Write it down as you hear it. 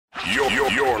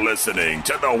You're listening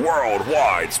to the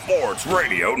Worldwide Sports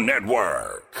Radio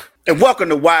Network. And welcome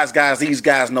to Wise Guys. These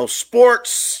guys know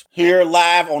sports. Here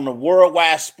live on the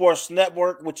Worldwide Sports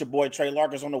Network with your boy Trey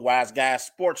Larkins on the Wise Guys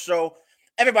Sports Show.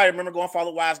 Everybody remember, go and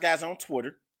follow Wise Guys on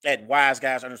Twitter at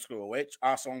WiseGuys_OH.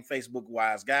 Also on Facebook,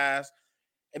 Wise Guys.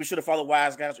 And be sure to follow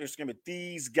Wise Guys on Instagram at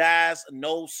These Guys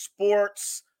Know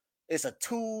Sports. It's a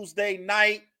Tuesday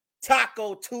night,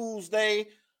 Taco Tuesday.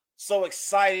 So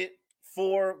excited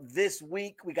for this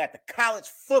week. We got the college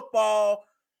football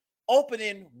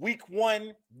opening week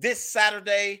 1 this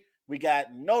Saturday. We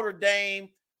got Notre Dame,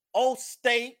 O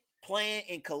State playing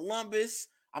in Columbus.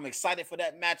 I'm excited for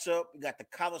that matchup. We got the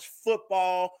college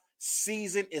football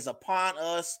season is upon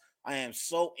us. I am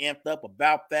so amped up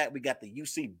about that. We got the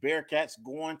UC Bearcats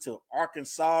going to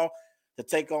Arkansas to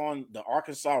take on the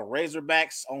Arkansas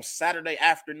Razorbacks on Saturday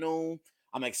afternoon.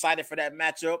 I'm excited for that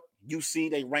matchup. UC,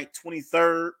 they ranked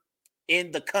 23rd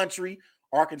in the country.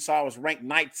 Arkansas was ranked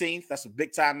 19th. That's a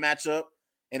big-time matchup.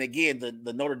 And again,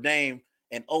 the Notre Dame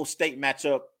and O State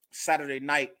matchup Saturday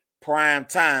night, prime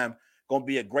time, going to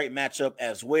be a great matchup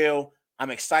as well.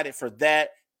 I'm excited for that.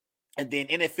 And then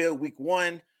NFL Week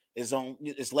 1 is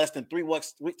less than 3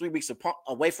 weeks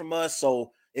away from us,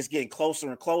 so it's getting closer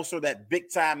and closer. That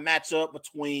big-time matchup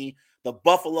between the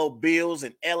Buffalo Bills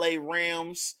and LA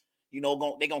Rams. You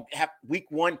know, they're going to have Week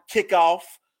 1 kickoff.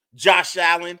 Josh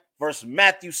Allen versus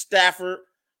Matthew Stafford.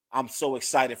 I'm so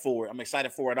excited for it. I'm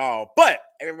excited for it all. But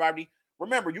everybody,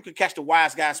 remember, you can catch the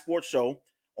Wise Guys Sports Show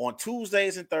on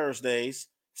Tuesdays and Thursdays,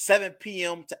 7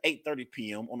 p.m. to 8:30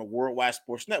 p.m. on the Worldwide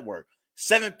Sports Network.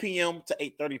 7 p.m. to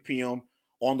 8:30 p.m.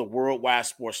 on the Worldwide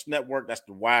Sports Network. That's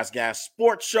the Wise Guys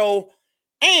Sports Show.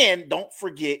 And don't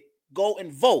forget, go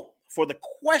and vote for the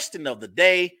question of the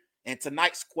day. And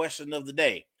tonight's question of the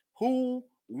day: who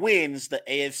wins the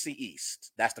AFC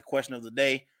East? That's the question of the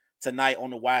day tonight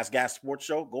on the Wise Guys Sports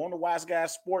Show. Go on the Wise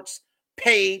Guys Sports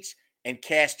page and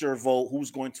cast your vote.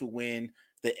 Who's going to win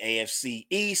the AFC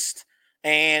East?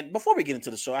 And before we get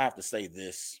into the show, I have to say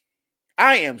this.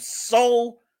 I am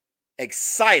so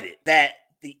excited that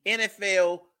the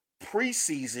NFL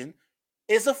preseason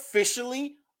is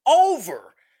officially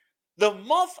over. The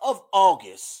month of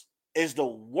August is the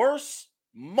worst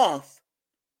month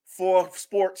for a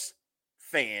sports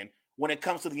fan when it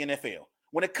comes to the NFL.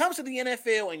 When it comes to the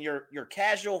NFL and your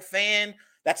casual fan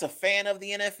that's a fan of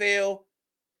the NFL,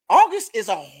 August is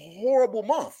a horrible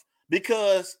month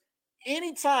because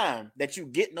anytime that you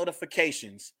get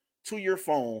notifications to your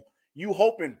phone, you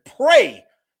hope and pray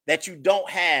that you don't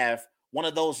have one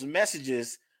of those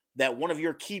messages that one of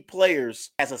your key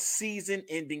players has a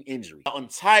season-ending injury. The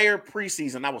entire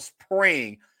preseason, I was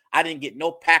praying I didn't get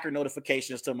no Packer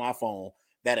notifications to my phone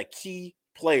that a key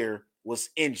player was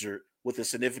injured with a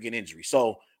significant injury.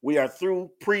 So we are through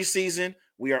preseason.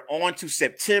 We are on to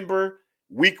September.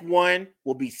 Week 1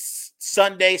 will be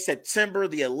Sunday, September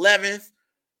the 11th.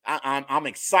 I'm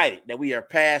excited that we are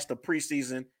past the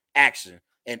preseason action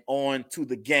and on to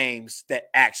the games that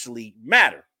actually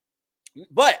matter.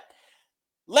 But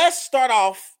let's start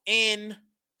off in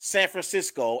San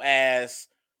Francisco as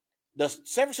the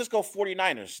San Francisco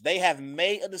 49ers. They have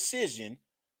made a decision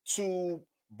to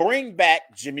bring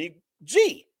back Jimmy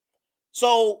G.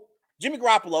 So Jimmy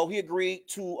Garoppolo, he agreed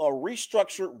to a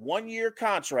restructured 1-year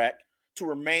contract to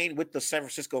remain with the San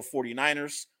Francisco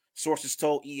 49ers. Sources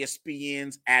told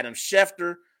ESPN's Adam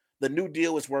Schefter the new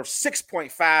deal is worth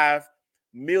 $6.5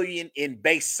 million in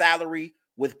base salary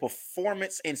with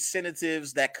performance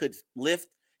incentives that could lift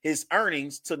his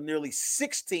earnings to nearly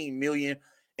 $16 million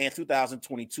in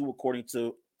 2022, according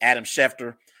to Adam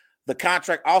Schefter. The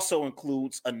contract also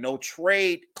includes a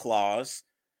no-trade clause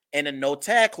and a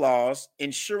no-tag clause,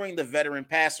 ensuring the veteran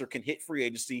passer can hit free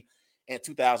agency in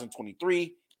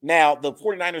 2023. Now, the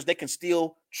 49ers, they can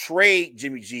still trade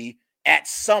Jimmy G at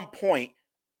some point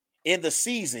in the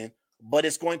season, but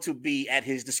it's going to be at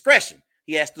his discretion.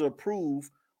 He has to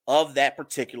approve of that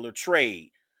particular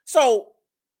trade. So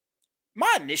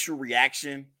my initial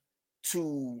reaction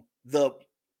to the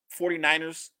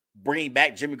 49ers bringing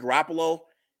back Jimmy Garoppolo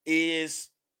is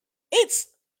it's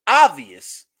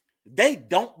obvious they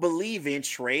don't believe in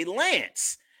Trey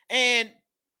Lance. And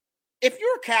if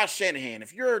you're Kyle Shanahan,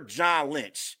 if you're John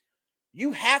Lynch,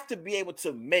 you have to be able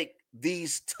to make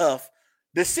these tough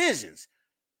decisions.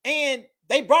 And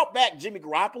they brought back Jimmy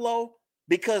Garoppolo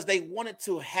because they wanted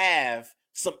to have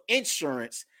some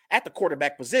insurance at the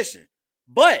quarterback position.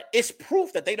 But it's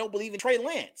proof that they don't believe in Trey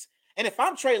Lance. And if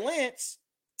I'm Trey Lance,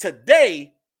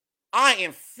 today I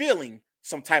am feeling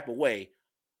some type of way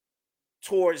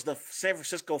towards the San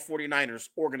Francisco 49ers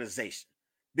organization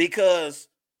because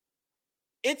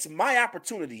it's my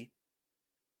opportunity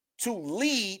to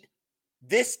lead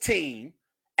this team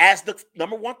as the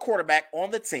number one quarterback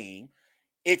on the team.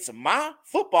 It's my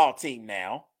football team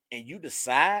now, and you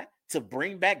decide to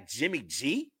bring back Jimmy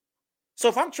G? So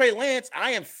if I'm Trey Lance,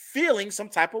 I am feeling some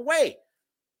type of way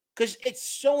because it's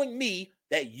showing me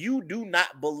that you do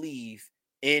not believe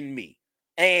in me.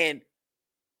 And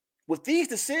with these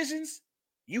decisions,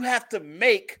 you have to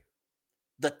make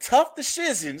the tough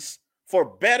decisions for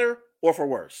better or for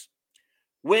worse.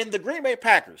 When the Green Bay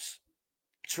Packers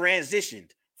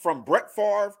transitioned from Brett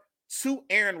Favre to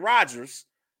Aaron Rodgers,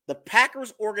 the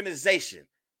Packers organization,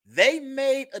 they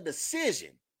made a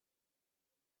decision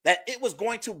that it was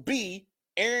going to be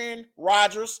Aaron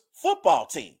Rodgers' football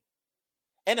team.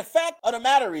 And the fact of the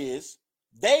matter is,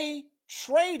 they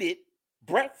traded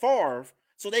Brett Favre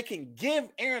so they can give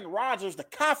Aaron Rodgers the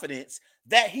confidence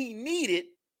that he needed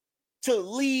to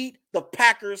lead the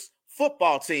Packers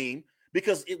football team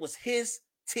because it was his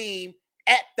team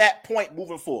at that point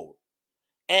moving forward.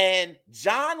 And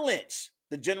John Lynch,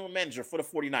 the general manager for the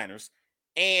 49ers,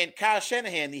 and Kyle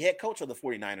Shanahan, the head coach of the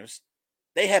 49ers,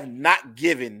 they have not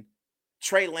given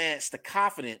Trey Lance the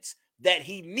confidence that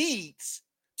he needs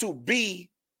to be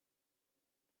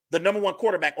the number one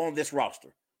quarterback on this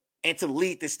roster and to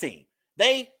lead this team.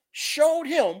 They showed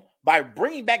him by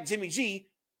bringing back Jimmy G,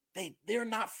 they're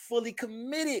not fully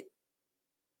committed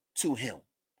to him.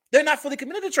 They're not fully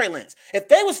committed to Trey Lance. If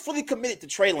they was fully committed to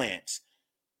Trey Lance,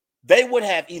 they would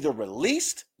have either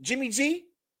released Jimmy G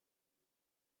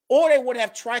or they would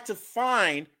have tried to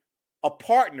find a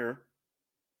partner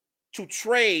to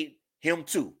trade him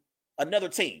to another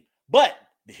team. But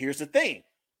here's the thing.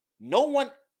 No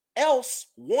one else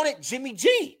wanted Jimmy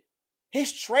G.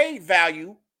 His trade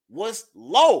value was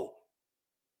low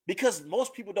because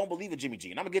most people don't believe in Jimmy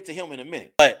G. And I'm going to get to him in a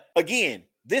minute. But again,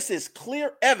 this is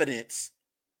clear evidence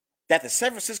that the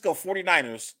San Francisco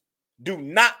 49ers do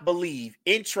not believe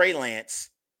in Trey Lance,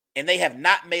 and they have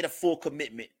not made a full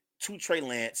commitment to Trey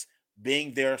Lance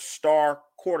being their star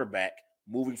quarterback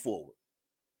moving forward.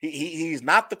 He's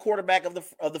not the quarterback of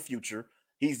the future.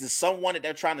 He's the someone that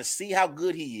they're trying to see how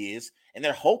good he is, and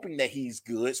they're hoping that he's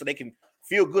good so they can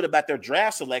feel good about their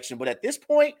draft selection. But at this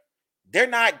point, they're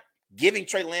not giving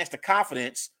Trey Lance the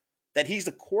confidence that he's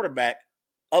the quarterback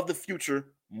of the future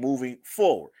moving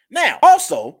forward. Now,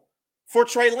 also for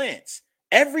Trey Lance,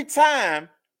 every time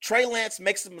Trey Lance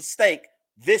makes a mistake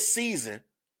this season,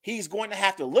 he's going to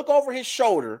have to look over his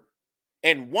shoulder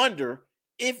and wonder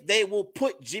if they will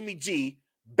put Jimmy G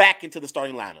back into the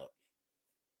starting lineup.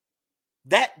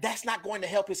 That's not going to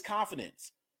help his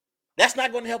confidence. That's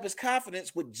not going to help his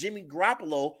confidence with Jimmy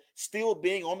Garoppolo still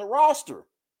being on the roster.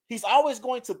 He's always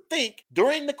going to think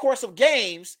during the course of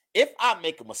games, if I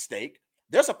make a mistake,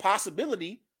 there's a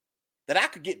possibility that I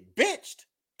could get benched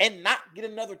and not get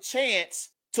another chance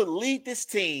to lead this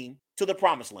team to the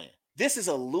promised land. This is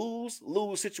a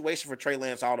lose-lose situation for Trey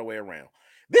Lance all the way around.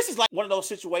 This is like one of those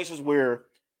situations where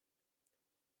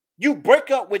you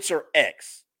break up with your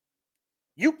ex.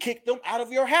 You kick them out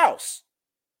of your house.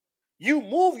 You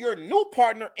move your new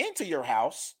partner into your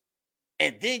house,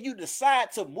 and then you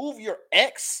decide to move your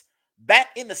ex back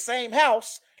in the same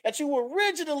house that you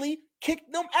originally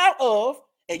kicked them out of,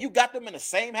 and you got them in the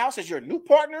same house as your new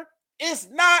partner. It's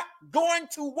not going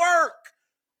to work.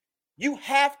 You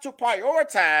have to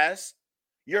prioritize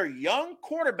your young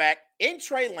quarterback in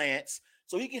Trey Lance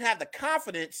so he can have the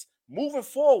confidence moving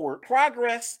forward,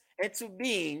 progress into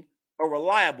being a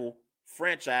reliable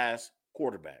franchise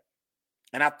quarterback.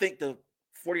 And I think the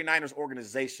 49ers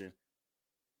organization,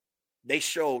 they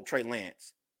showed Trey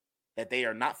Lance that they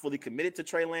are not fully committed to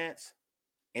Trey Lance.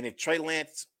 And if Trey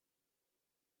Lance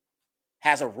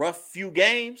has a rough few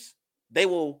games, they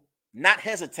will not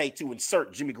hesitate to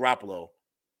insert Jimmy Garoppolo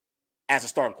as a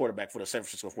starting quarterback for the San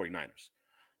Francisco 49ers.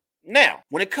 Now,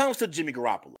 when it comes to Jimmy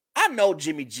Garoppolo, I know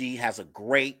Jimmy G has a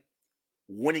great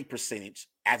winning percentage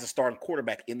as a starting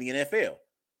quarterback in the NFL.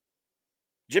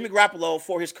 Jimmy Garoppolo,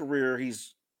 for his career,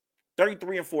 he's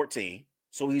 33-14,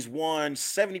 so he's won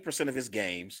 70% of his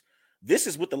games. This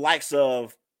is with the likes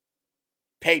of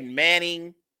Peyton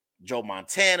Manning, Joe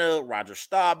Montana, Roger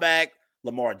Staubach,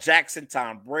 Lamar Jackson,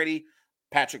 Tom Brady,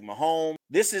 Patrick Mahomes.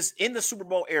 This is in the Super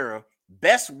Bowl era,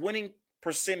 best winning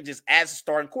percentages as a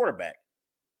starting quarterback.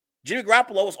 Jimmy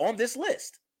Garoppolo is on this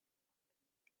list.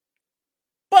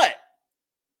 But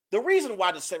the reason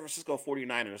why the San Francisco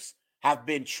 49ers have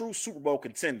been true Super Bowl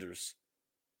contenders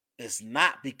is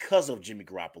not because of Jimmy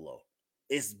Garoppolo.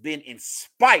 It's been in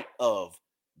spite of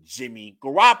Jimmy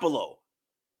Garoppolo.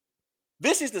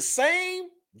 This is the same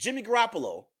Jimmy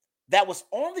Garoppolo that was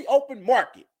on the open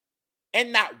market,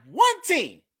 and not one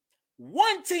team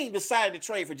decided to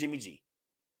trade for Jimmy G.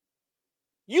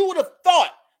 You would have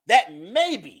thought that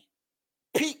maybe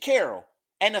Pete Carroll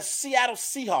and the Seattle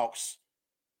Seahawks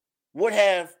would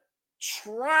have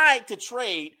tried to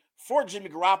trade for Jimmy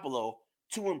Garoppolo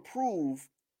to improve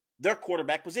their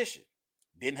quarterback position.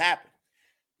 Didn't happen.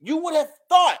 You would have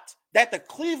thought that the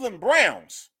Cleveland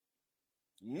Browns,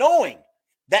 knowing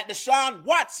that Deshaun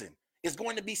Watson is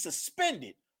going to be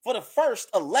suspended for the first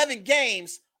 11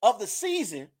 games of the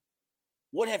season,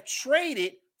 would have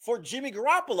traded for Jimmy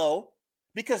Garoppolo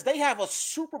because they have a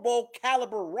Super Bowl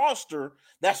caliber roster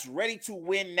that's ready to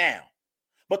win now.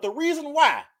 But the reason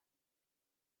why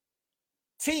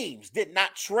teams did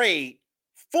not trade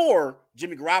for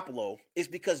Jimmy Garoppolo is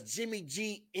because Jimmy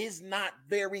G is not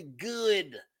very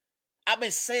good. I've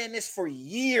been saying this for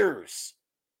years.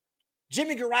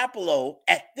 Jimmy Garoppolo,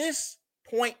 at this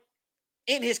point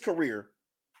in his career,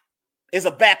 is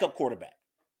a backup quarterback.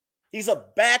 He's a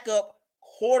backup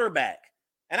quarterback.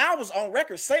 And I was on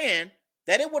record saying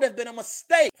that it would have been a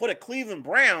mistake for the Cleveland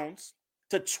Browns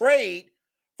to trade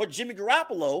for Jimmy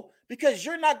Garoppolo because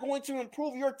you're not going to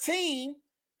improve your team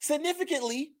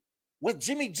significantly with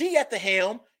Jimmy G at the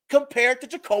helm compared to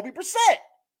Jacoby Brissett.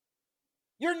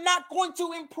 You're not going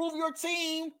to improve your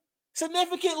team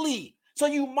significantly. So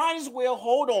you might as well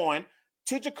hold on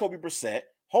to Jacoby Brissett,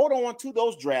 hold on to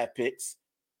those draft picks,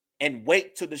 and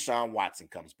wait till Deshaun Watson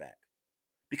comes back.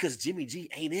 Because Jimmy G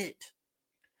ain't it.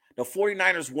 The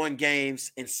 49ers won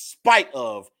games in spite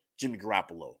of Jimmy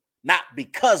Garoppolo, not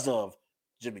because of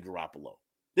Jimmy Garoppolo.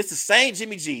 This is the same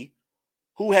Jimmy G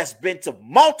who has been to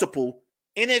multiple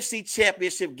NFC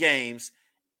Championship games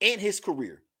in his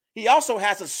career. He also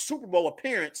has a Super Bowl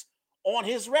appearance on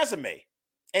his resume.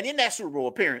 And in that Super Bowl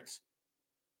appearance,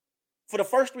 for the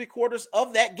first 3 quarters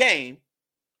of that game,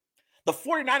 the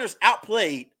 49ers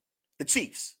outplayed the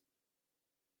Chiefs.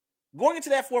 Going into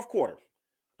that fourth quarter,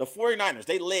 the 49ers,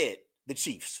 they led the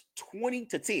Chiefs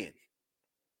 20-10.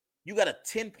 You got a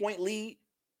 10-point lead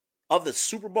of the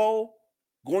Super Bowl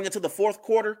going into the fourth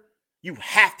quarter. You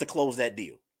have to close that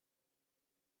deal.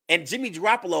 And Jimmy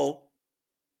Garoppolo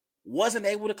wasn't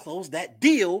able to close that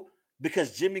deal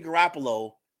because Jimmy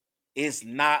Garoppolo is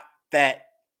not that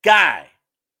guy.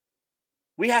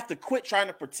 We have to quit trying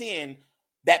to pretend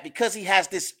that because he has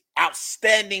this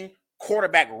outstanding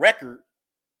quarterback record,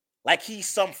 like he's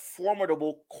some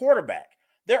formidable quarterback.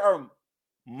 There are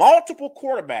multiple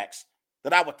quarterbacks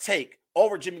that I would take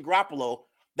over Jimmy Garoppolo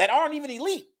that aren't even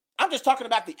elite. I'm just talking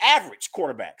about the average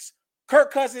quarterbacks.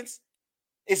 Kirk Cousins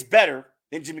is better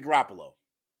than Jimmy Garoppolo.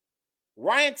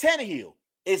 Ryan Tannehill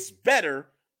is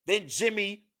better than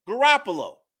Jimmy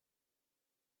Garoppolo.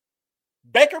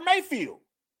 Baker Mayfield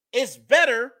is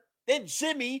better than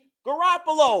Jimmy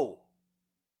Garoppolo.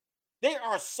 There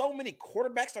are so many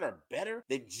quarterbacks that are better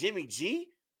than Jimmy G.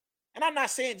 And I'm not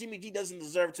saying Jimmy G doesn't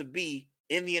deserve to be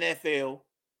in the NFL,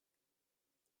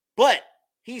 but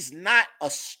he's not a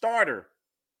starter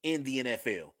in the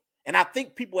NFL. And I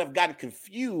think people have gotten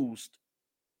confused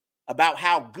about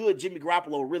how good Jimmy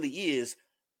Garoppolo really is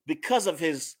because of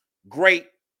his great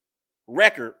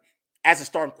record as a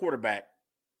starting quarterback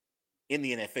in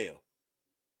the NFL.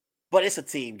 But it's a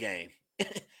team game.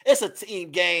 It's a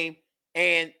team game.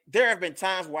 And there have been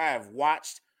times where I've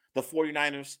watched the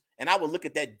 49ers and I would look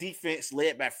at that defense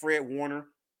led by Fred Warner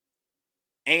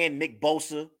and Nick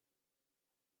Bosa.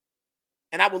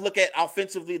 And I would look at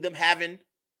offensively them having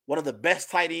one of the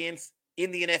best tight ends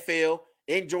in the NFL,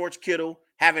 in George Kittle,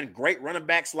 having great running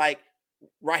backs like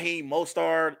Raheem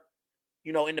Mostert,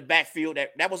 in the backfield.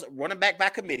 That was running back by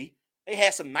committee. They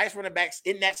had some nice running backs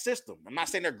in that system. I'm not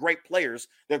saying they're great players.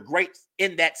 They're great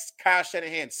in that Kyle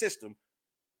Shanahan system.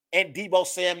 And Deebo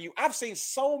Samuel. I've seen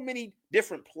so many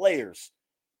different players.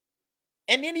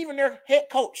 And then even their head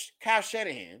coach, Kyle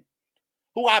Shanahan,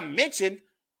 who I mentioned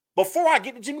before I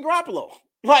get to Jimmy Garoppolo.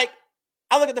 Like,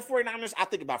 I look at the 49ers, I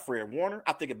think about Fred Warner.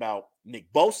 I think about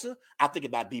Nick Bosa. I think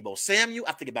about Deebo Samuel.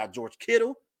 I think about George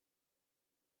Kittle.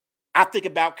 I think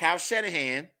about Kyle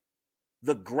Shanahan,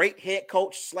 the great head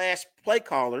coach / play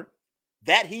caller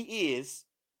that he is,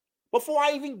 before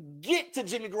I even get to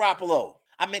Jimmy Garoppolo.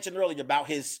 I mentioned earlier about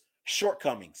his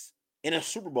shortcomings in a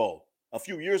Super Bowl a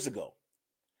few years ago.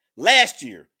 Last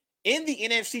year, in the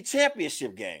NFC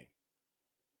Championship game,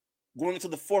 going into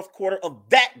the fourth quarter of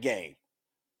that game,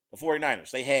 the 49ers,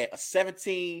 they had a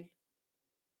 17-7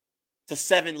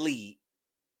 lead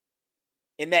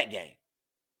in that game.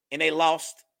 And they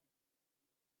lost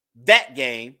that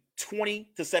game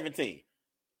 20-17.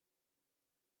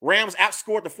 Rams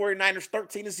outscored the 49ers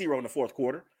 13-0 in the fourth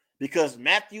quarter because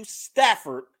Matthew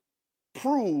Stafford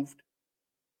proved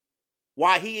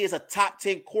why he is a top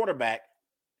 10 quarterback,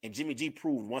 and Jimmy G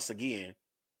proved once again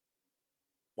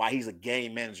why he's a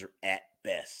game manager at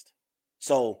best.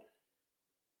 So,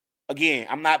 again,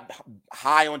 I'm not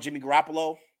high on Jimmy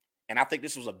Garoppolo, and I think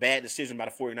this was a bad decision by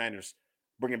the 49ers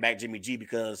bringing back Jimmy G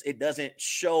because it doesn't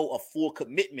show a full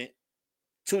commitment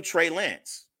to Trey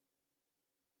Lance.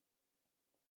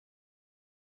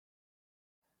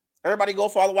 Everybody go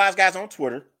follow Wise Guys on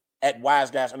Twitter at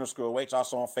WiseGuys_OH.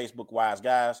 Also on Facebook, Wise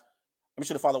Guys. Be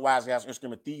sure to follow Wise Guys on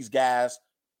Instagram at These Guys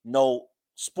Know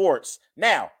Sports.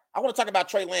 Now, I want to talk about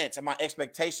Trey Lance and my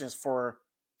expectations for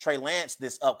Trey Lance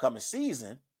this upcoming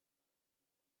season.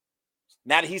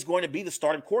 Now that he's going to be the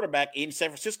starting quarterback in San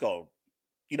Francisco,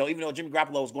 even though Jimmy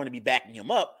Garoppolo is going to be backing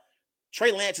him up,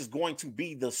 Trey Lance is going to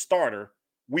be the starter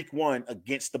week 1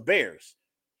 against the Bears.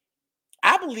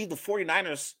 I believe the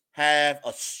 49ers have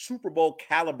a Super Bowl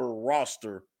caliber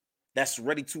roster that's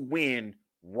ready to win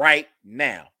right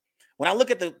now. When I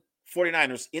look at the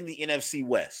 49ers in the NFC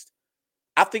West,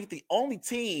 I think the only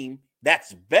team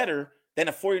that's better than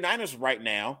the 49ers right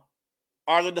now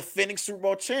are the defending Super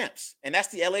Bowl champs, and that's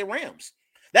the LA Rams.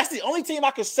 That's the only team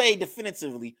I could say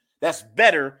definitively that's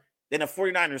better than the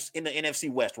 49ers in the NFC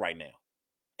West right now.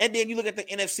 And then you look at the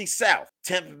NFC South.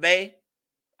 Tampa Bay,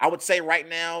 I would say right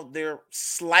now they're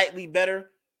slightly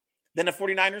better than the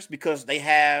 49ers because they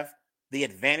have the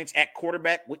advantage at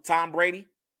quarterback with Tom Brady.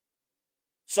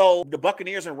 So the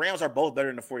Buccaneers and Rams are both better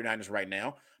than the 49ers right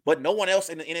now, but no one else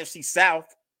in the NFC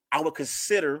South I would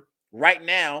consider right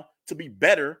now to be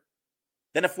better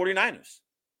than the 49ers.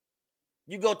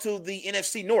 You go to the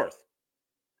NFC North.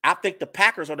 I think the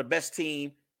Packers are the best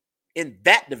team in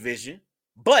that division,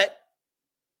 but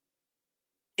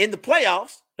in the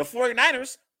playoffs, the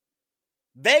 49ers,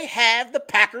 they have the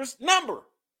Packers number.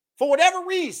 For whatever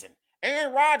reason,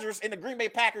 Aaron Rodgers and the Green Bay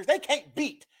Packers, they can't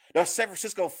beat the San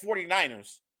Francisco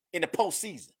 49ers in the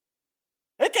postseason.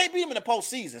 They can't beat them in the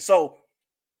postseason. So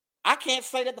I can't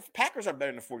say that the Packers are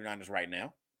better than the 49ers right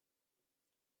now.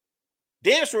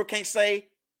 Dan sure can't say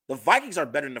the Vikings are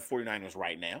better than the 49ers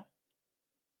right now.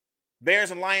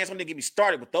 Bears and Lions, I'm going to get me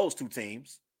started with those two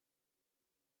teams.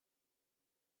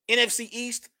 NFC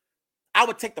East, I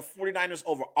would take the 49ers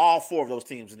over all 4 of those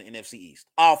teams in the NFC East.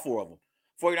 All 4 of them.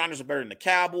 49ers are better than the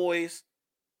Cowboys,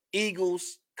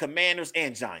 Eagles, Commanders,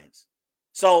 and Giants.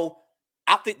 So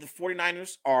I think the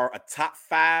 49ers are a top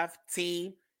 5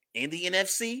 team in the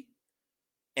NFC.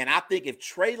 And I think if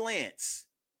Trey Lance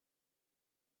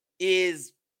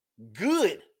is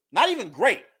good, not even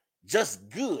great, just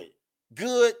good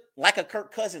like a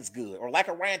Kirk Cousins good or like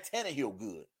a Ryan Tannehill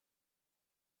good,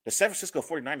 the San Francisco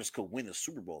 49ers could win the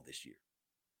Super Bowl this year.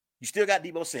 You still got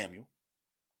Deebo Samuel,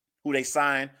 who they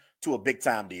signed to a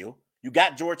big-time deal. You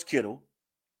got George Kittle,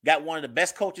 got one of the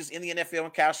best coaches in the NFL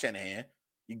in Kyle Shanahan.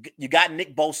 You got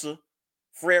Nick Bosa,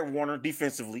 Fred Warner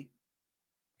defensively.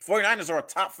 49ers are a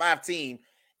top 5 team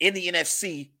in the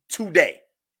NFC today,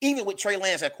 even with Trey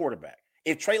Lance at quarterback.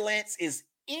 If Trey Lance is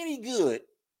any good,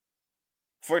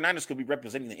 49ers could be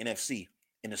representing the NFC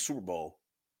in the Super Bowl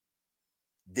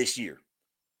this year.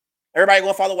 Everybody go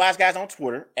and follow Wise Guys on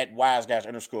Twitter at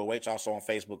WiseGuys_OH. Also on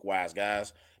Facebook, Wise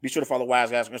Guys. Be sure to follow Wise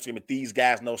Guys on Instagram at These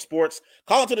Guys Know Sports.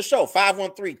 Call into the show,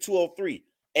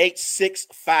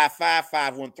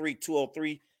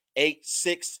 513-203-8655,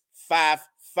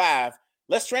 513-203-8655.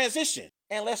 Let's transition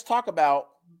and let's talk about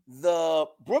the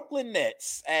Brooklyn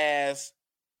Nets. As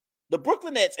the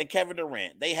Brooklyn Nets and Kevin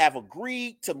Durant, they have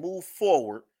agreed to move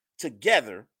forward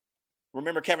together.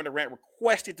 Remember, Kevin Durant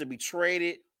requested to be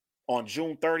traded on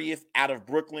June 30th out of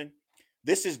Brooklyn.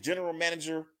 This is general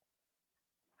manager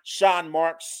Sean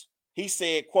Marks. He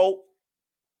said, quote,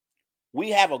 "We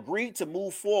have agreed to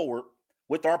move forward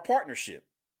with our partnership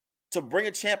to bring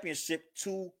a championship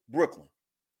to Brooklyn."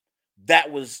 That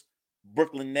was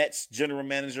Brooklyn Nets general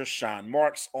manager Sean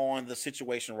Marks on the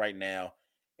situation right now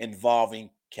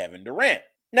involving Kevin Durant.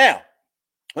 Now,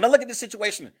 when I look at the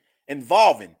situation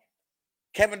involving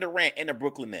Kevin Durant and the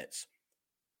Brooklyn Nets,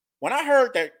 when I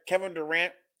heard that Kevin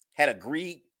Durant had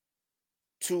agreed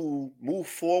to move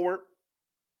forward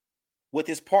with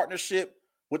his partnership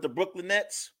with the Brooklyn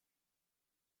Nets,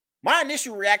 my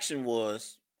initial reaction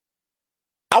was,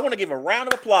 I want to give a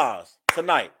round of applause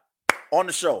tonight on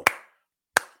the show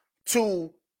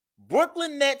to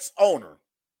Brooklyn Nets owner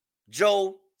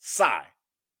Joe Tsai.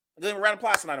 Give him a round of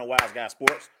applause tonight on Wise Guy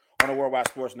Sports on the Worldwide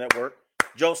Sports Network.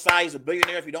 Joe Tsai is a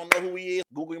billionaire. If you don't know who he is,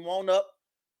 Google him on up.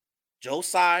 Joe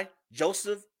Tsai,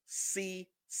 Joseph C.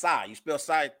 Tsai. You spell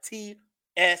Tsai T-S-A-I.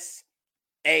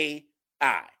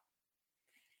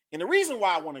 And the reason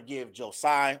why I want to give Joe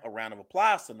Tsai a round of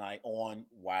applause tonight on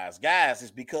Wise Guys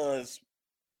is because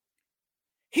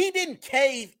he didn't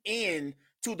cave in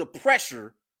to the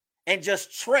pressure and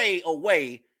just trade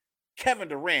away Kevin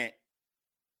Durant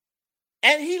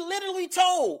And he literally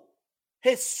told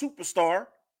his superstar,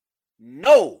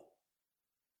 no.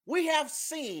 We have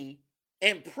seen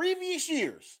in previous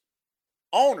years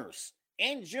owners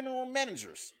and general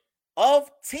managers of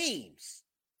teams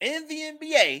in the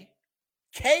NBA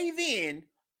cave in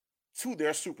to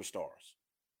their superstars.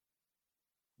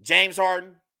 James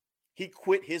Harden, he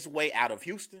quit his way out of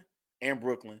Houston and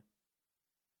Brooklyn,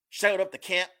 showed up to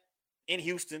camp in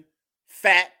Houston,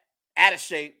 fat, out of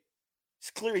shape.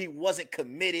 It's clear he wasn't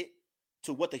committed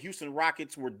to what the Houston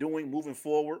Rockets were doing moving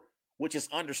forward, which is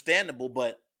understandable,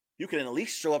 but you can at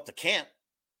least show up to camp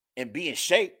and be in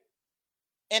shape.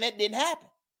 And it didn't happen.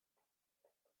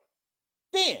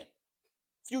 Then,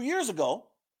 a few years ago,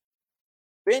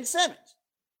 Ben Simmons.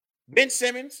 Ben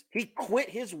Simmons, he quit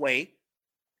his way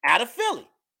out of Philly.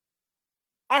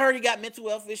 I heard he got mental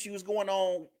health issues going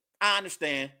on. I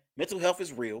understand. Mental health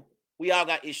is real. We all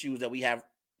got issues that we have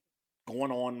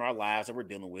going on in our lives that we're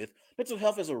dealing with. Mental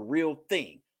health is a real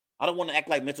thing. I don't want to act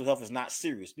like mental health is not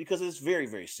serious because it's very,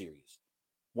 very serious.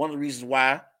 One of the reasons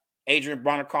why Adrian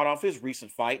Bronner caught off his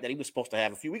recent fight that he was supposed to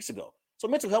have a few weeks ago. So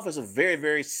mental health is a very,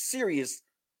 very serious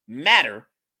matter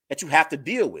that you have to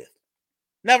deal with.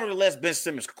 Nevertheless, Ben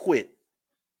Simmons quit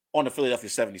on the Philadelphia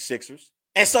 76ers.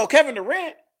 And so Kevin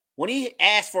Durant, when he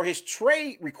asked for his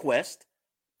trade request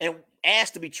and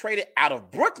asked to be traded out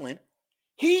of Brooklyn,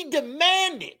 he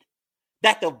demanded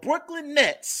that the Brooklyn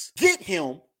Nets get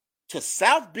him to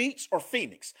South Beach or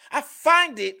Phoenix. I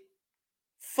find it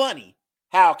funny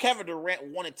how Kevin Durant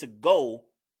wanted to go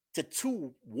to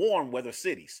two warm weather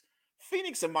cities.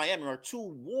 Phoenix and Miami are two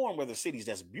warm weather cities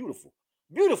that's beautiful.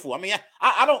 Beautiful. I mean,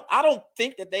 I don't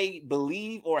think that they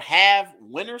believe or have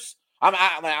winters.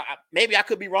 Maybe I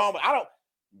could be wrong, but I don't.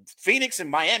 Phoenix and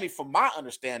Miami, from my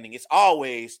understanding, it's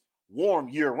always warm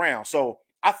year round. So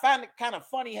I find it kind of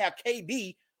funny how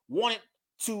KB wanted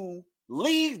to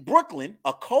leave Brooklyn,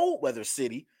 a cold weather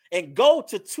city, and go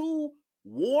to two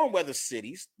warm weather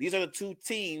cities. These are the two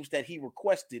teams that he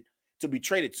requested to be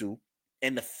traded to,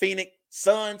 and the Phoenix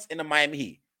Suns and the Miami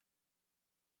Heat.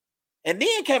 And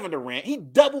then Kevin Durant, he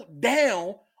doubled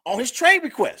down on his trade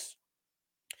request.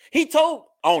 He told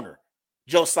owner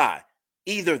Joe Tsai,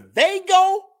 either they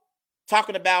go,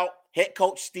 talking about head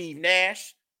coach Steve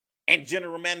Nash and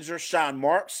general manager Sean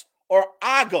Marks, or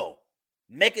I go,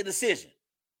 make a decision.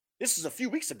 This is a few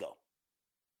weeks ago.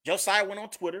 Joe Tsai went on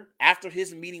Twitter after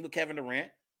his meeting with Kevin Durant,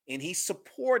 and he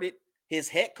supported his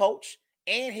head coach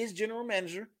and his general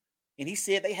manager, and he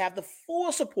said they have the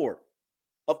full support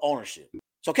of ownership.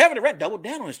 So Kevin Durant doubled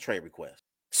down on his trade request.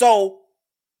 So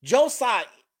Joe Tsai,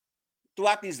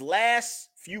 throughout these last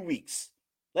few weeks,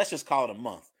 let's just call it a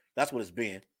month. That's what it's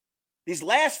been. These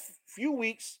last few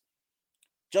weeks,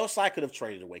 Joe Tsai could have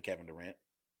traded away Kevin Durant.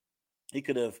 He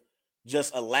could have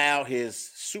just allowed his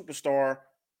superstar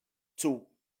to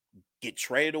get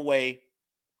traded away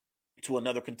to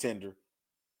another contender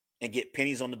and get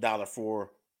pennies on the dollar for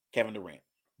Kevin Durant.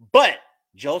 But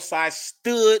Joe Tsai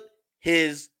stood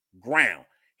his ground.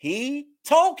 He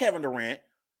told Kevin Durant,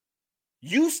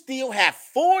 you still have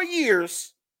 4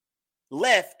 years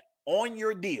left on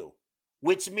your deal,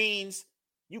 which means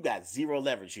you got zero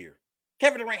leverage here.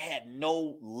 Kevin Durant had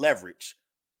no leverage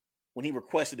when he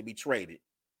requested to be traded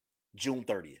June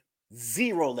 30th.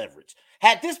 Zero leverage.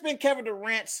 Had this been Kevin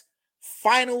Durant's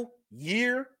final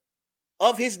year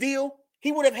of his deal,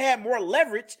 he would have had more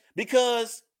leverage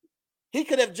because he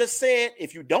could have just said,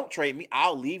 if you don't trade me,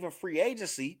 I'll leave in free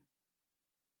agency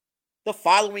the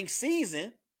following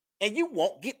season and you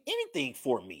won't get anything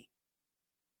for me.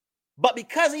 But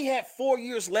because he had 4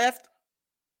 years left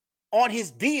on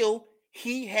his deal,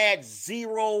 he had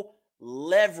zero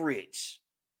leverage.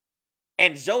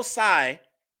 And Joe Tsai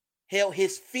held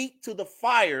his feet to the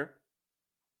fire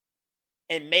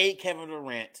and made Kevin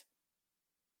Durant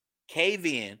cave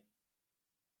in.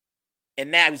 And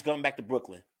now he's going back to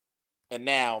Brooklyn. And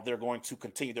now they're going to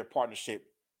continue their partnership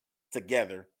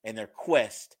together and their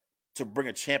quest to bring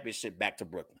a championship back to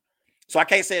Brooklyn. So I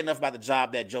can't say enough about the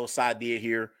job that Joe Tsai did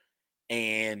here.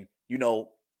 And, you know,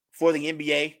 for the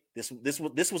NBA,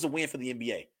 this was a win for the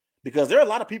NBA because there are a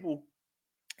lot of people,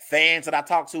 fans that I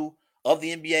talk to of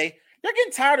the NBA, they're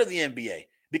getting tired of the NBA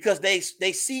because they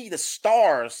see the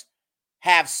stars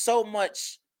have so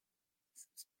much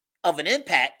of an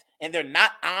impact and they're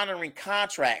not honoring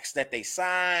contracts that they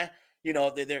sign. You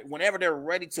know, whenever they're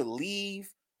ready to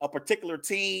leave a particular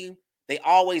team, they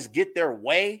always get their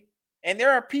way. And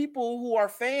there are people who are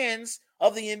fans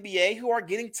of the NBA who are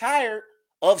getting tired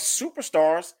of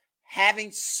superstars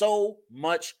having so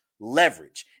much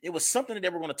leverage. It was something that they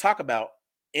were going to talk about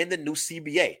in the new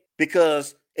CBA,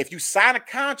 because if you sign a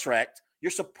contract,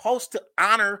 you're supposed to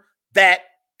honor that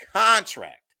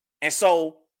contract. And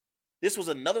so this was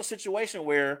another situation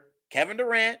where Kevin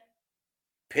Durant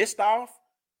pissed off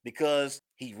because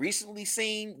he recently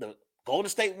seen the Golden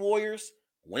State Warriors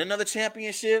win another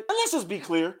championship. And let's just be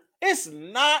clear, it's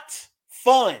not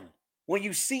fun when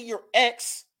you see your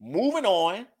ex moving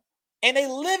on and they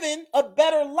living a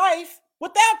better life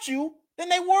without you than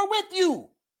they were with you.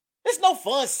 It's no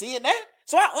fun seeing that.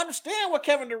 So I understand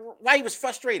why he was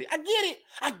frustrated. I get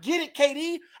it,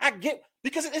 KD.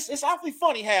 Because it's awfully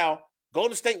funny how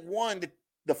Golden State won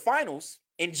the finals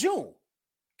in June.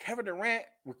 Kevin Durant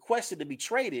requested to be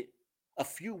traded a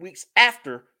few weeks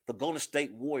after the Golden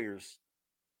State Warriors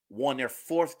won their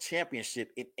 4th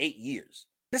championship in 8 years.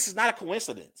 This is not a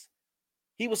coincidence.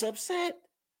 He was upset.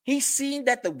 He seen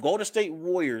that the Golden State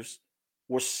Warriors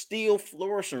were still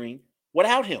flourishing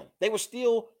without him. They were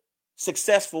still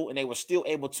successful and they were still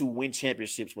able to win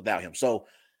championships without him. So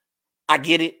I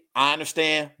get it. I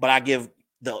understand, but I give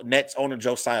the Nets owner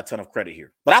Joe Tsai a ton of credit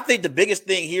here. But I think the biggest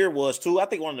thing here was, too, I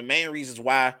think one of the main reasons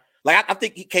why, I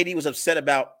think KD was upset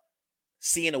about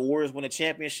seeing the Warriors win a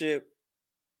championship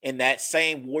and that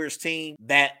same Warriors team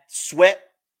that swept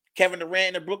Kevin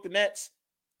Durant and the Brooklyn Nets,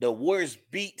 the Warriors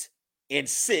beat in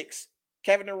 6.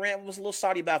 Kevin Durant was a little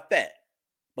salty about that.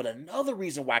 But another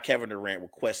reason why Kevin Durant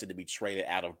requested to be traded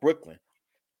out of Brooklyn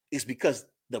is because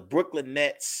the Brooklyn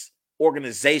Nets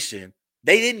organization,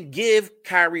 they didn't give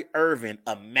Kyrie Irving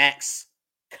a max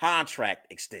contract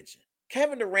extension.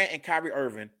 Kevin Durant and Kyrie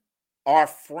Irving are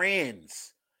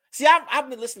friends. See, I've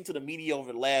been listening to the media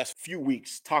over the last few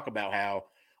weeks talk about how,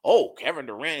 Kevin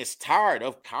Durant is tired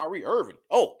of Kyrie Irving.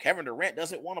 Kevin Durant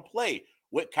doesn't want to play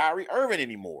with Kyrie Irving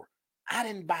anymore. I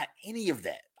didn't buy any of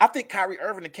that. I think Kyrie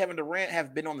Irving and Kevin Durant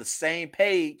have been on the same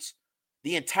page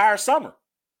the entire summer.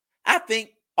 I think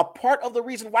a part of the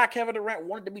reason why Kevin Durant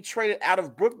wanted to be traded out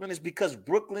of Brooklyn is because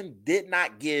Brooklyn did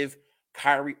not give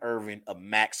Kyrie Irving a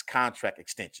max contract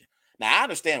extension. Now, I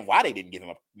understand why they didn't give him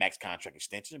a max contract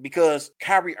extension, because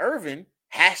Kyrie Irving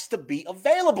has to be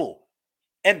available.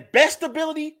 And best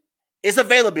ability is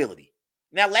availability.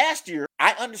 Now, last year,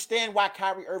 I understand why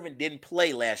Kyrie Irving didn't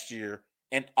play last year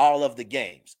in all of the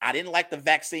games. I didn't like the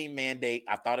vaccine mandate.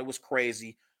 I thought it was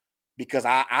crazy because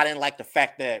I didn't like the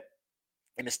fact that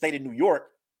in the state of New York,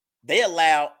 they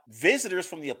allow visitors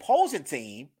from the opposing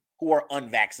team who are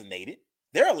unvaccinated,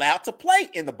 they're allowed to play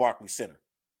in the Barclays Center.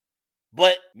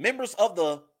 But members of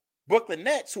the Brooklyn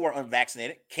Nets who are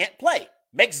unvaccinated can't play.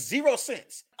 Makes zero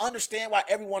sense. Understand why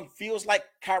everyone feels like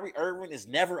Kyrie Irving is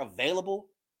never available.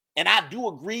 And I do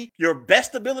agree, your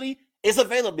best ability is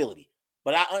availability.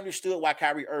 But I understood why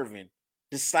Kyrie Irving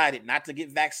decided not to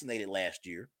get vaccinated last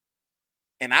year.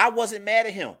 And I wasn't mad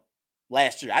at him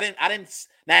last year. I didn't.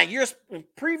 Now, years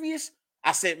previous,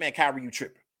 I said, man, Kyrie, you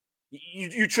tripping.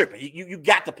 You tripping. You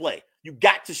got to play. You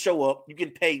got to show up. You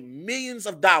can pay millions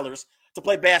of dollars to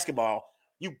play basketball.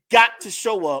 You got to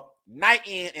show up night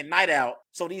in and night out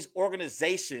so these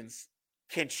organizations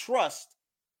can trust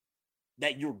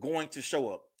that you're going to show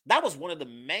up. That was one of the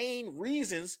main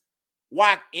reasons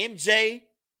why MJ,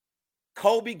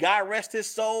 Kobe, God rest his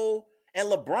soul, and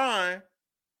LeBron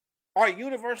are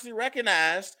universally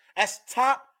recognized as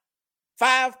top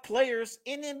 5 players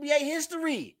in NBA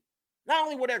history. Not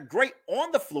only were they great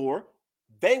on the floor,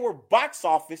 they were box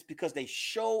office because they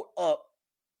showed up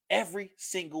every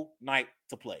single night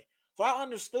to play. So I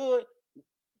understood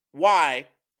why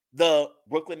the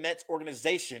Brooklyn Nets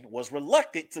organization was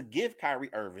reluctant to give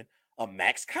Kyrie Irving a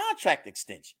max contract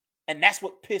extension. And that's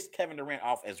what pissed Kevin Durant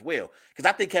off as well. Because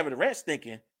I think Kevin Durant's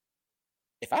thinking,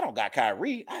 if I don't got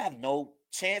Kyrie, I have no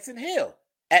chance in hell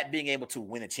at being able to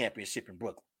win a championship in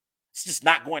Brooklyn. It's just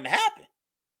not going to happen.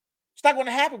 It's not going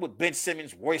to happen with Ben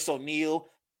Simmons, Royce O'Neal,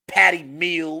 Patty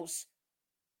Mills,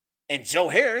 and Joe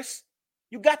Harris.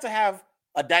 You got to have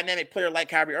a dynamic player like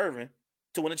Kyrie Irving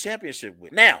to win a championship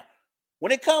with. Now,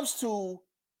 when it comes to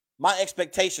my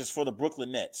expectations for the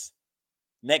Brooklyn Nets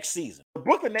next season, the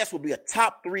Brooklyn Nets will be a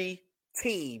top 3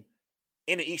 team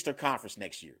in the Eastern Conference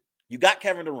next year. You got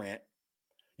Kevin Durant.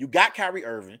 You got Kyrie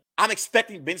Irving. I'm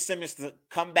expecting Ben Simmons to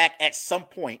come back at some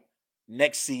point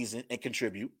next season and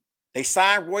contribute. They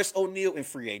signed Royce O'Neal in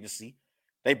free agency.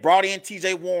 They brought in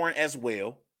TJ Warren as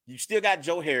well. You still got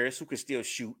Joe Harris, who can still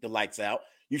shoot the lights out.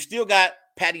 You still got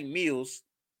Patty Mills,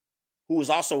 who is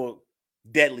also a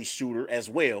deadly shooter as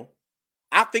well.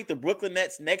 I think the Brooklyn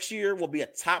Nets next year will be a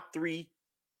top 3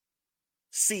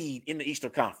 seed in the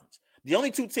Eastern Conference. The only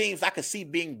 2 teams I could see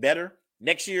being better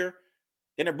next year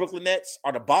than the Brooklyn Nets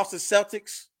are the Boston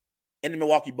Celtics and the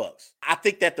Milwaukee Bucks. I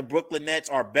think that the Brooklyn Nets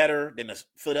are better than the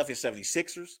Philadelphia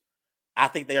 76ers. I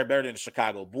think they are better than the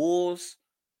Chicago Bulls.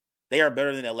 They are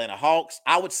better than the Atlanta Hawks.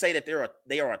 I would say that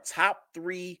they are a top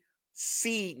 3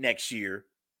 seed next year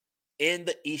in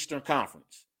the Eastern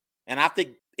Conference. And I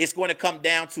think it's going to come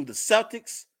down to the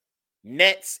Celtics,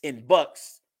 Nets, and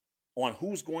Bucks on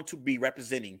who's going to be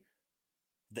representing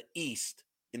the East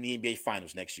in the NBA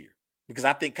Finals next year. Because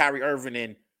I think Kyrie Irving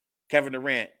and Kevin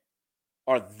Durant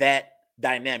are that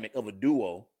dynamic of a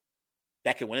duo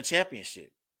that can win a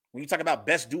championship. When you talk about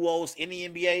best duos in the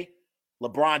NBA,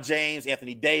 LeBron James,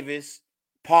 Anthony Davis,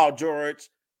 Paul George,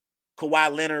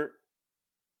 Kawhi Leonard,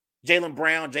 Jaylen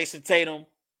Brown, Jason Tatum,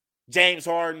 James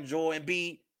Harden, Joel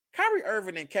Embiid, Kyrie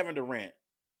Irving, and Kevin Durant,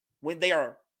 when they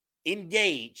are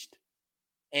engaged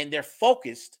and they're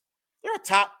focused, they're a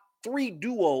top 3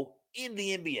 duo in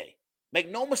the NBA.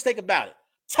 Make no mistake about it.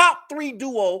 Top 3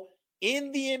 duo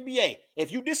in the NBA.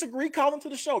 If you disagree, call into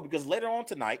the show, because later on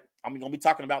tonight, I'm going to be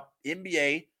talking about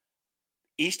NBA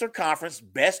Eastern Conference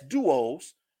best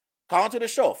duos. Call into the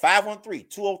show,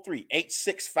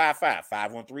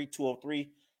 513-203-8655.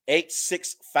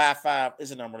 513-203-8655 is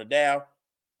the number to dial.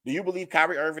 Do you believe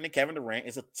Kyrie Irving and Kevin Durant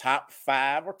is a top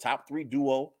 5 or top 3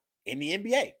 duo in the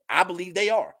NBA? I believe they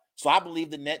are. So I believe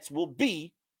the Nets will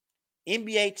be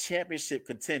NBA championship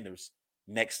contenders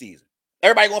next season.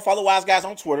 Everybody go follow Wise Guys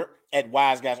on Twitter at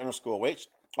WiseGuys_H.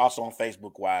 Also on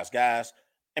Facebook, Wise Guys.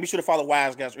 And be sure to follow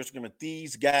Wise Guys Instagram at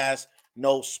These Guys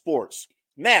Know Sports.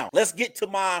 Now, let's get to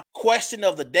my question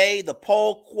of the day, the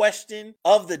poll question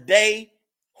of the day.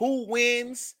 Who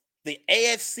wins the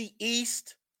AFC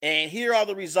East? And here are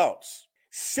the results.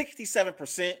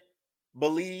 67%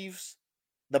 believes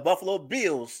the Buffalo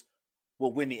Bills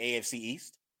will win the AFC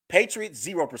East. Patriots,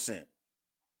 0%.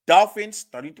 Dolphins,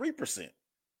 33%.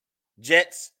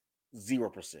 Jets,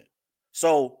 0%.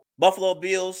 So Buffalo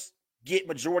Bills get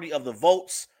majority of the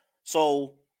votes.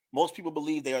 So most people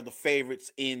believe they are the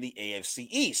favorites in the AFC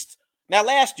East. Now,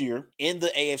 last year in the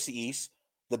AFC East,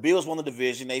 the Bills won the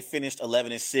division. They finished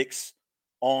 11-6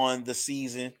 on the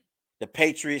season. The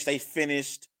Patriots, they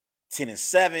finished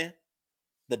 10-7.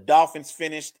 The Dolphins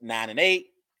finished 9-8.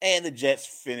 And the Jets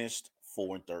finished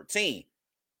 4-13.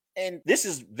 And this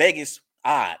is Vegas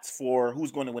odds for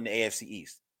who's going to win the AFC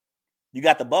East. You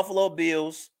got the Buffalo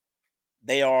Bills.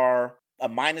 They are a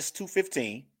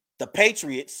 -215. The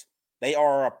Patriots, they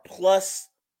are a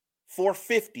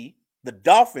 +450. The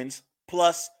Dolphins,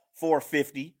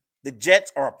 +450. The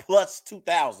Jets are a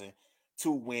 +2,000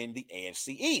 to win the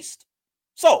AFC East.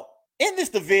 So, in this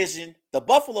division, the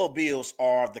Buffalo Bills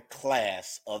are the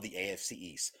class of the AFC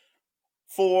East.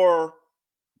 For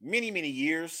many, many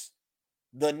years,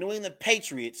 the New England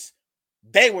Patriots,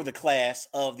 they were the class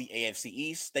of the AFC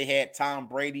East. They had Tom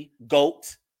Brady,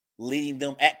 GOAT, leading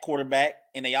them at quarterback,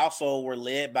 and they also were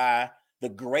led by the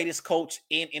greatest coach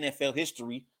in NFL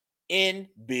history in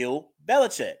Bill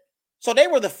Belichick. So they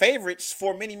were the favorites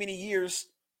for many, many years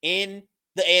in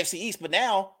the AFC East. But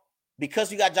now,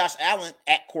 because you got Josh Allen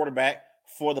at quarterback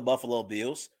for the Buffalo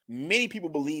Bills, many people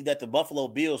believe that the Buffalo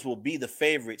Bills will be the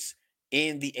favorites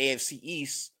in the AFC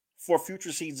East for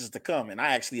future seasons to come. And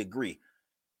I actually agree.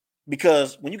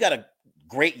 Because when you got a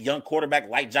great young quarterback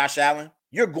like Josh Allen,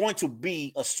 you're going to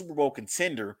be a Super Bowl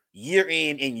contender year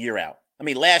in and year out. I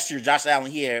mean, last year, Josh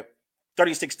Allen, he had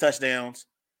 36 touchdowns,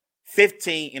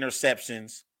 15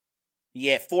 interceptions. He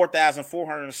had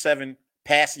 4,407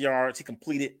 pass yards. He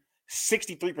completed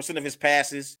 63% of his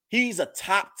passes. He's a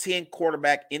top 10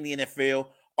 quarterback in the NFL,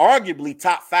 arguably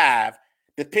top 5,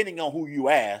 depending on who you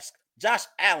ask. Josh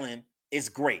Allen is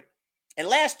great. And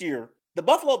last year, the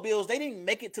Buffalo Bills, they didn't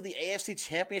make it to the AFC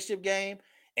Championship game,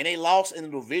 and they lost in the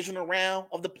divisional round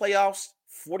of the playoffs,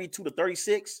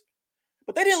 42-36.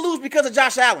 But they didn't lose because of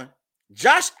Josh Allen.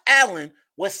 Josh Allen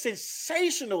was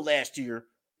sensational last year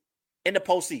in the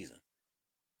postseason.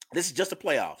 This is just the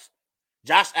playoffs.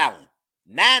 Josh Allen,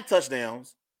 9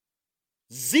 touchdowns,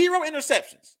 0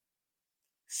 interceptions,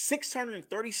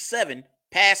 637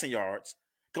 passing yards,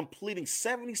 completing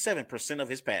 77% of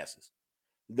his passes.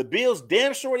 The Bills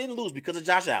damn sure didn't lose because of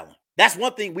Josh Allen. That's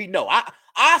one thing we know.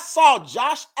 I saw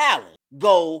Josh Allen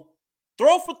go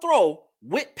throw for throw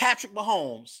with Patrick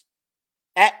Mahomes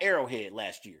at Arrowhead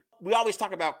last year. We always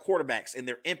talk about quarterbacks and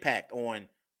their impact on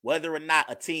whether or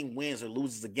not a team wins or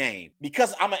loses a game.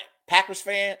 Because I'm a Packers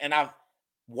fan and I've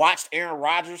watched Aaron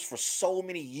Rodgers for so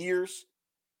many years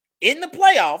in the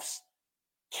playoffs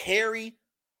carry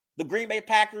the Green Bay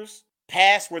Packers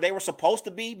past where they were supposed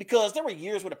to be, because there were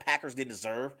years where the Packers didn't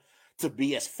deserve to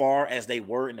be as far as they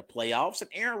were in the playoffs, and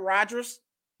Aaron Rodgers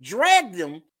dragged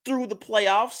them through the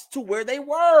playoffs to where they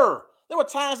were. There were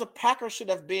times the Packers should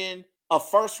have been a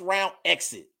first-round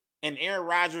exit, and Aaron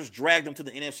Rodgers dragged them to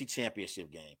the NFC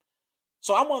Championship game.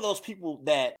 So I'm one of those people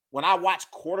that when I watch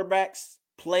quarterbacks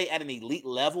play at an elite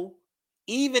level,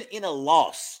 even in a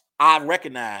loss, I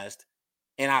recognized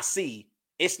and I see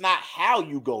it's not how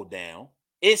you go down.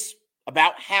 It's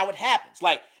about how it happens.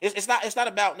 Like it's not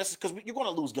about necessarily because you're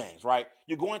going to lose games, right?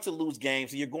 You're going to lose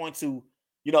games and you're going to,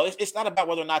 it's not about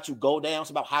whether or not you go down.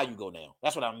 It's about how you go down.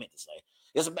 That's what I meant to say.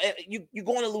 It's about, you're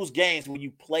going to lose games when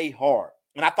you play hard.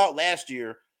 And I thought last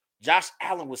year, Josh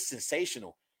Allen was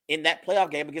sensational in that playoff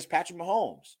game against Patrick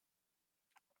Mahomes.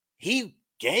 He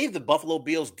gave the Buffalo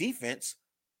Bills defense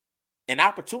an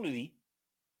opportunity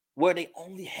where they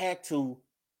only had to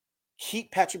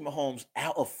keep Patrick Mahomes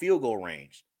out of field goal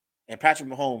range. And Patrick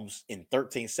Mahomes, in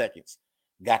 13 seconds,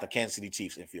 got the Kansas City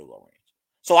Chiefs in field goal range.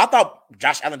 So I thought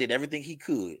Josh Allen did everything he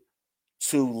could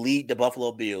to lead the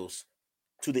Buffalo Bills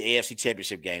to the AFC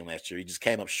Championship game last year. He just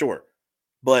came up short.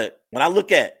 But when I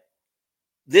look at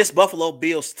this Buffalo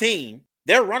Bills team,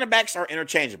 their running backs are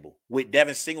interchangeable with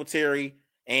Devin Singletary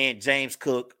and James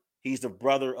Cook. He's the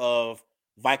brother of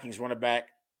Vikings running back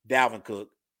Dalvin Cook.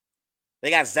 They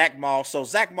got Zach Moss. So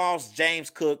Zach Moss, James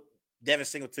Cook, Devin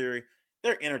Singletary,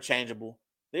 they're interchangeable.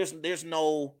 There's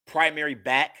no primary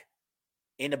back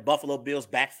in the Buffalo Bills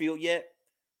backfield yet.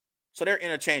 So they're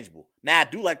interchangeable. Now, I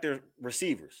do like their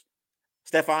receivers.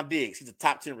 Stephon Diggs, he's a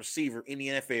top 10 receiver in the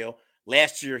NFL.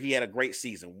 Last year, he had a great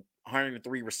season.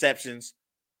 103 receptions,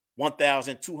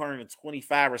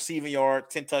 1,225 receiving yards,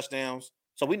 10 touchdowns.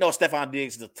 So we know Stephon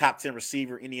Diggs is a top 10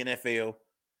 receiver in the NFL,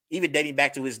 even dating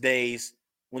back to his days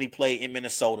when he played in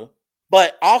Minnesota.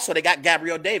 But also they got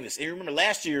Gabriel Davis. And remember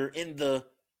last year in the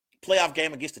playoff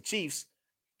game against the Chiefs,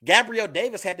 Gabriel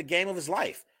Davis had the game of his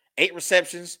life. 8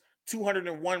 receptions,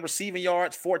 201 receiving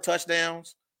yards, 4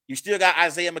 touchdowns. You still got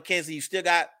Isaiah McKenzie. You still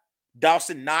got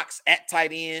Dawson Knox at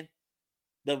tight end.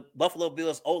 The Buffalo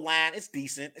Bills O-line, it's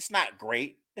decent. It's not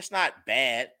great. It's not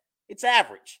bad. It's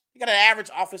average. You got an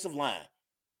average offensive line.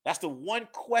 That's the one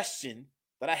question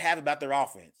that I have about their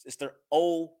offense. It's their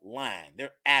O-line.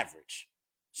 They're average.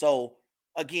 So,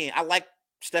 again, I like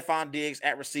Stephon Diggs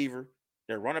at receiver.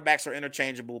 Their running backs are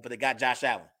interchangeable, but they got Josh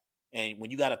Allen. And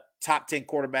when you got a top 10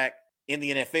 quarterback in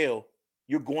the NFL,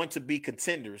 you're going to be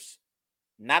contenders,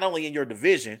 not only in your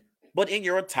division, but in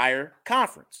your entire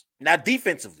conference. Now,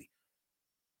 defensively,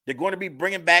 they're going to be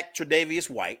bringing back Tre'Davious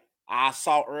White. I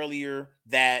saw earlier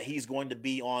that he's going to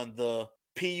be on the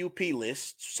PUP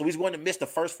list. So he's going to miss the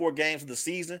first 4 games of the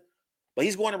season, but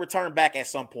he's going to return back at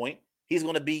some point. He's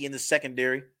going to be in the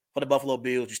secondary for the Buffalo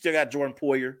Bills. You still got Jordan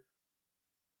Poyer,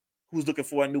 who's looking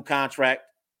for a new contract.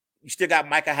 You still got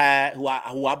Micah Hyde,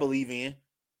 who I believe in,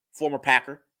 former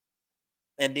Packer.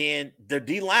 And then their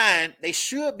D-line, they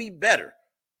should be better.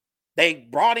 They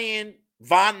brought in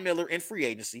Von Miller in free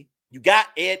agency. You got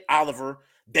Ed Oliver,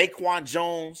 Daquan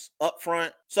Jones up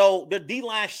front. So their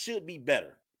D-line should be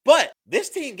better. But this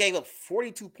team gave up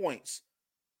 42 points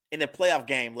in the playoff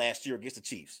game last year against the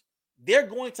Chiefs. They're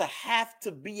going to have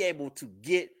to be able to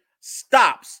get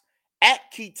stops at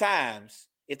key times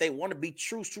if they want to be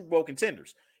true Super Bowl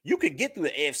contenders. You could get through the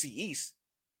AFC East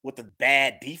with a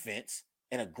bad defense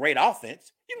and a great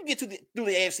offense. You can get through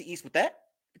the AFC East with that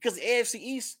because the AFC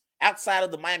East, outside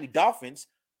of the Miami Dolphins,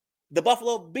 the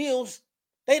Buffalo Bills,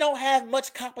 they don't have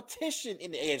much competition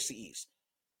in the AFC East.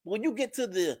 When you get to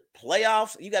the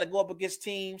playoffs, you got to go up against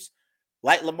teams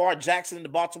like Lamar Jackson and the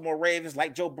Baltimore Ravens,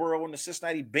 like Joe Burrow and the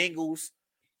Cincinnati Bengals,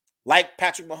 like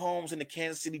Patrick Mahomes and the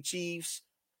Kansas City Chiefs,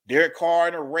 Derek Carr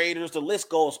and the Raiders. The list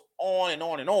goes on and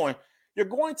on and on. You're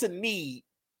going to need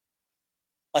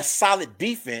a solid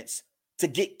defense to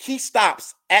get key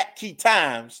stops at key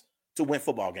times to win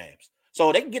football games.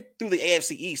 So they can get through the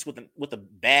AFC East with a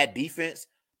bad defense,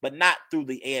 but not through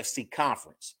the AFC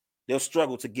conference. They'll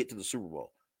struggle to get to the Super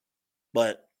Bowl.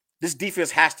 But this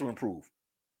defense has to improve.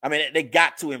 I mean, they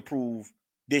got to improve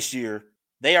this year.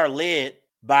 They are led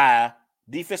by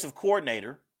defensive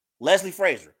coordinator Leslie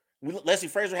Frazier. Leslie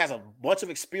Frazier has a bunch of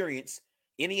experience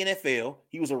in the NFL.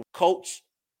 He was a coach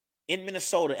in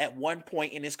Minnesota at one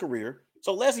point in his career.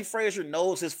 So Leslie Frazier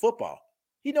knows his football.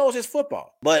 He knows his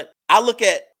football. But I look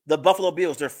at the Buffalo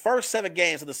Bills, their first 7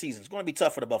 games of the season. It's going to be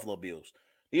tough for the Buffalo Bills.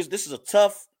 This is a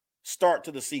tough start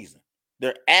to the season.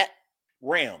 They're at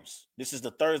Rams. This is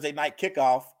the Thursday night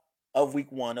kickoff of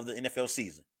week 1 of the NFL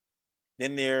season.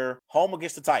 Then they're home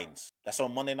against the Titans. That's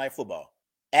on Monday Night Football.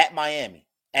 At Miami.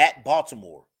 At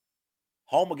Baltimore.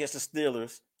 Home against the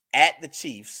Steelers. At the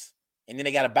Chiefs. And then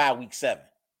they got a bye week 7.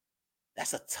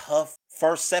 That's a tough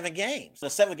first 7 games. The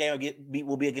 7th game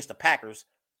will be against the Packers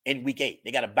in week 8.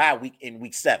 They got a bye week in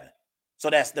week 7. So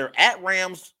they're at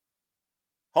Rams,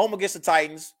 home against the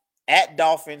Titans, at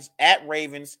Dolphins, at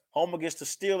Ravens, home against the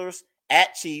Steelers,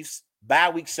 at Chiefs, bye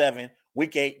week 7,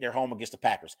 week 8, they're home against the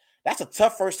Packers. That's a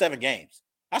tough first 7 games.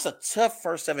 That's a tough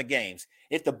first 7 games.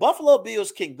 If the Buffalo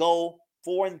Bills can go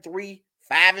 4-3,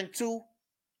 5-2,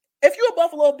 if you're a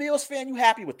Buffalo Bills fan, you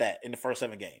happy with that in the first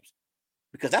 7 games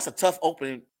because that's a tough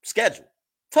opening schedule.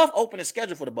 Tough opening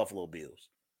schedule for the Buffalo Bills.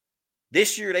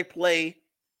 This year they play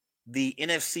the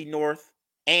NFC North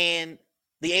and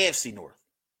the AFC North.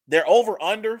 Their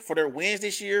over-under for their wins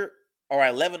this year are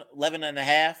 11 and a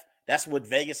half. That's what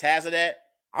Vegas has it at.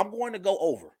 I'm going to go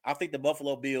over. I think the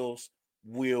Buffalo Bills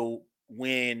will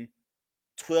win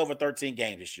 12 or 13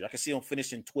 games this year. I can see them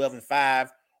finishing 12-5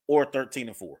 or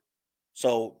 13-4.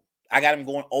 So I got them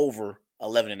going over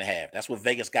 11 and a half. That's what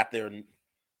Vegas got their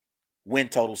win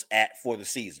totals at for the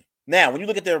season. Now, when you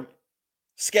look at their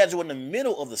schedule in the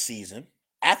middle of the season,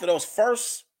 after those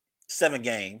first 7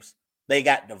 games, they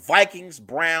got the Vikings,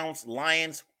 Browns,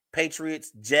 Lions,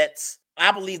 Patriots, Jets.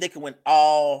 I believe they can win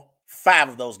all 5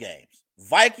 of those games.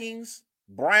 Vikings,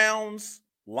 Browns,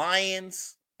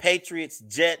 Lions, Patriots,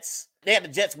 Jets. They had the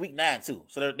Jets week 9 too.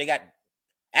 So they got,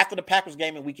 after the Packers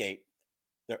game in week 8,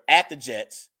 they're at the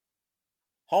Jets,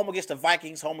 home against the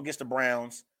Vikings, home against the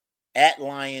Browns, at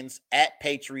Lions, at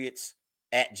Patriots,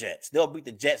 at Jets. They'll beat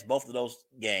the Jets both of those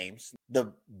games.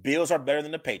 The Bills are better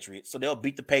than the Patriots, so they'll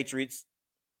beat the Patriots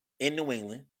in New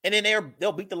England, and then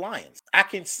they'll beat the Lions. I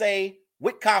can say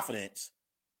with confidence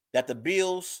that the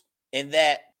Bills in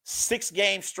that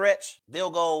 6-game stretch, they'll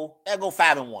go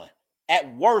 5-1.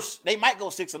 At worst, they might go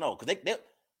 6-0 because they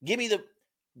give me the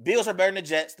Bills are better than the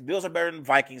Jets. The Bills are better than the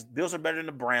Vikings. The Bills are better than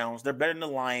the Browns. They're better than the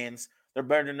Lions. They're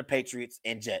better than the Patriots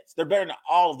and Jets. They're better than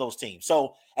all of those teams.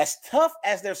 So as tough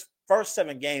as their first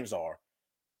 7 games are,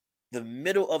 the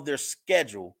middle of their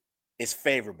schedule is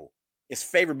favorable. It's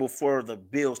favorable for the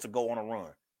Bills to go on a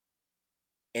run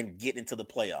and get into the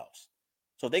playoffs.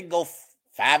 So they can go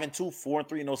 5-2,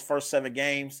 4-3 in those first 7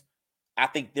 games. I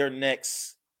think their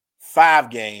next 5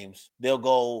 games, they'll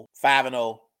go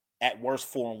 5-0, at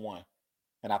worst 4-1.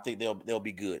 And I think they'll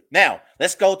be good. Now,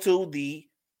 let's go to the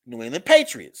New England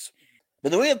Patriots. The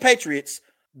New England Patriots,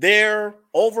 their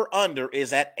over-under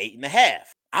is at 8.5.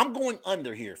 I'm going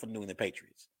under here for the New England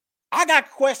Patriots. I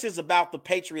got questions about the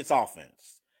Patriots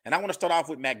offense. And I want to start off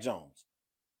with Mac Jones.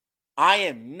 I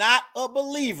am not a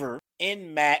believer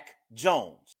in Mac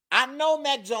Jones. I know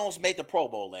Mac Jones made the Pro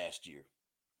Bowl last year.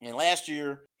 And last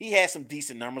year, he had some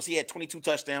decent numbers. He had 22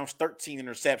 touchdowns, 13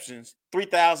 interceptions,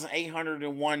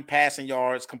 3,801 passing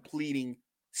yards, completing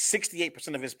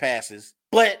 68% of his passes.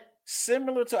 But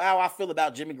similar to how I feel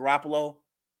about Jimmy Garoppolo,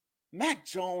 Mac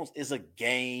Jones is a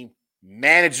game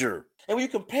manager. And when you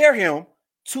compare him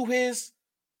to his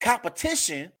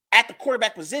competition at the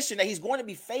quarterback position that he's going to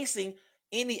be facing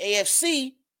in the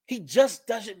AFC, he just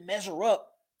doesn't measure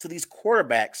up to these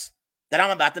quarterbacks that I'm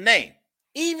about to name.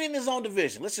 Even in his own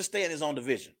division, let's just stay in his own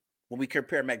division when we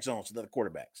compare Mac Jones to the other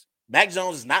quarterbacks. Mac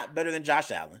Jones is not better than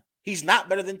Josh Allen. He's not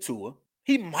better than Tua.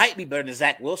 He might be better than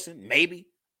Zach Wilson, maybe.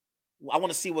 I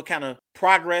want to see what kind of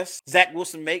progress Zach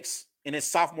Wilson makes in his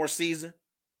sophomore season.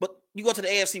 But you go to the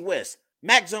AFC West,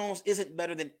 Mac Jones isn't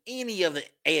better than any of the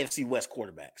AFC West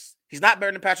quarterbacks. He's not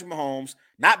better than Patrick Mahomes,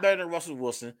 not better than Russell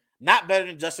Wilson, not better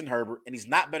than Justin Herbert, and he's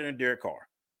not better than Derek Carr.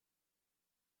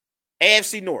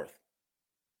 AFC North,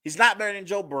 he's not better than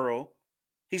Joe Burrow.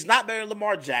 He's not better than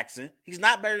Lamar Jackson. He's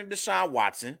not better than Deshaun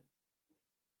Watson.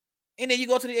 And then you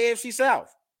go to the AFC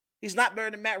South. He's not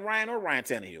better than Matt Ryan or Ryan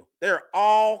Tannehill. They're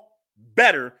all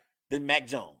better than Mac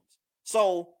Jones.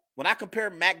 So when I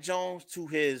compare Mac Jones to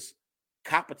his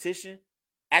competition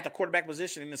at the quarterback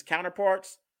position and his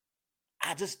counterparts,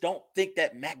 I just don't think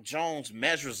that Mac Jones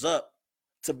measures up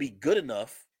to be good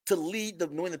enough to lead the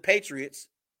New England Patriots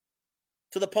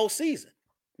to the postseason.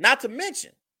 Not to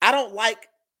mention, I don't like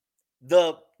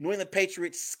the New England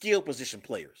Patriots skill position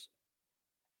players.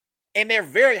 And they're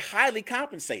very highly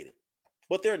compensated,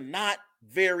 but they're not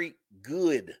very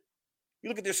good. You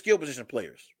look at their skill position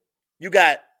players. You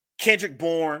got Kendrick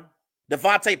Bourne,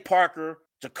 Devontae Parker,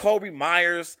 Jacoby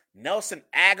Myers, Nelson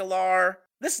Aguilar.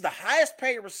 This is the highest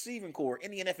paid receiving core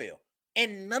in the NFL.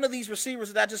 And none of these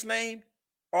receivers that I just named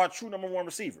are a true number 1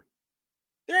 receiver.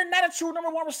 They're not a true number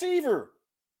 1 receiver.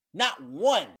 Not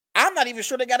one. I'm not even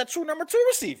sure they got a true number 2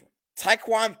 receiver.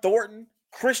 Tyquan Thornton,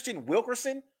 Christian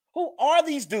Wilkerson. Who are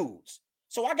these dudes?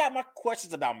 So I got my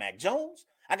questions about Mac Jones.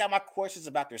 I got my questions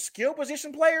about their skill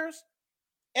position players.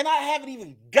 And I haven't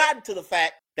even gotten to the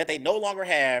fact that they no longer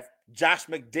have Josh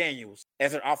McDaniels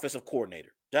as their offensive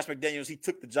coordinator. Josh McDaniels, he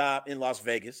took the job in Las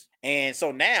Vegas. And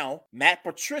so now Matt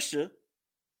Patricia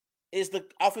is the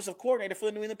offensive coordinator for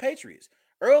the New England Patriots.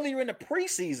 Earlier in the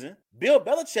preseason, Bill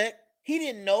Belichick, he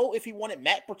didn't know if he wanted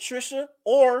Matt Patricia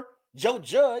or Joe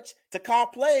Judge to call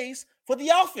plays for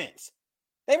the offense.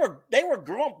 They were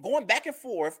going back and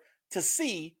forth to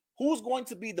see who's going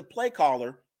to be the play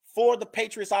caller for the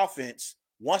Patriots offense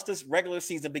once this regular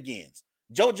season begins.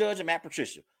 Joe Judge and Matt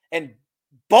Patricia. And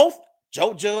both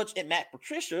Joe Judge and Matt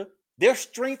Patricia, their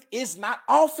strength is not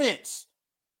offense.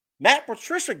 Matt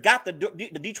Patricia got the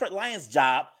Detroit Lions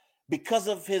job because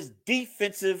of his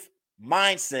defensive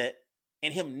mindset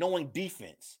and him knowing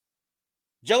defense.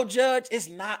 Joe Judge is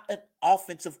not an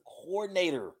offensive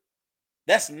coordinator.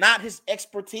 That's not his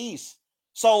expertise.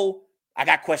 So I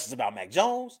got questions about Mac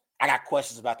Jones. I got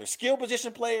questions about their skill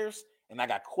position players. And I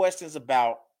got questions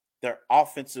about their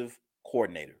offensive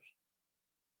coordinators.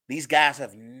 These guys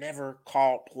have never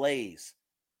called plays.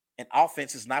 And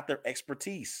offense is not their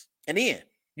expertise. And then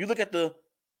you look at the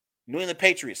New England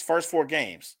Patriots' first 4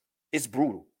 games. It's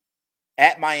brutal.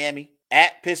 At Miami,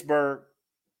 at Pittsburgh,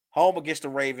 home against the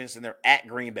Ravens, and they're at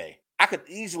Green Bay. I could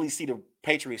easily see the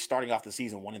Patriots starting off the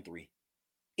season 1-3.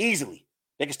 Easily.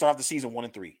 They can start off the season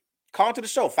 1-3. Call into the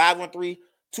show,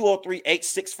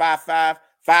 513-203-8655,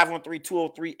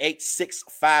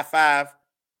 513-203-8655.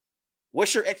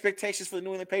 What's your expectations for the New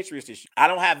England Patriots this year? I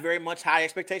don't have very much high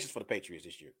expectations for the Patriots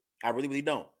this year. I really, really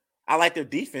don't. I like their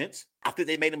defense. I think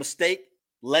they made a mistake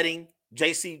letting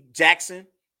J.C. Jackson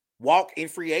walk in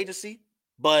free agency.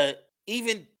 But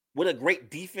even with a great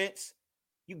defense,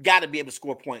 you got to be able to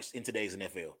score points in today's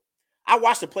NFL. I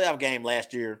watched the playoff game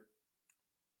last year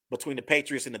between the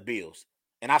Patriots and the Bills,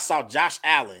 and I saw Josh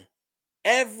Allen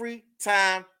every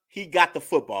time he got the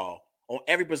football on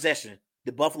every possession,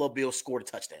 the Buffalo Bills scored a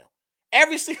touchdown.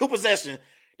 Every single possession,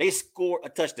 they scored a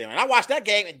touchdown. And I watched that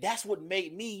game, and that's what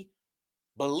made me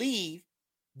believe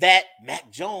that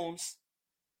Mac Jones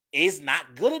is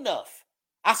not good enough.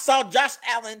 I saw Josh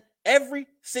Allen every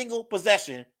single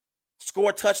possession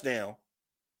score a touchdown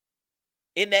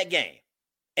in that game.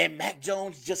 And Mac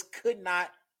Jones just could not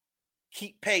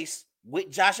keep pace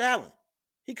with Josh Allen.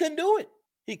 He couldn't do it.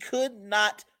 He could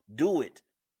not do it.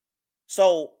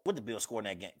 So what did the Bills score in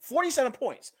that game? 47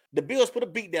 points. The Bills put a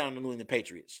beat down on the New England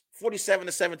Patriots,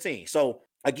 47-17. So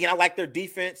again, I like their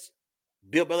defense.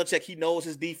 Bill Belichick, he knows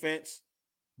his defense,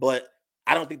 but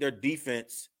I don't think their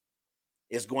defense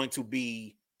is going to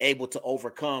be able to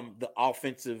overcome the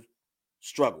offensive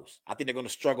struggles. I think they're going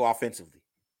to struggle offensively.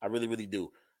 I really, really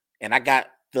do. And I got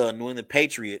the New England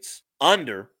Patriots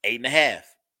under 8.5.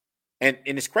 And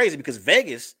it's crazy because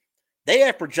Vegas, they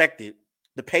have projected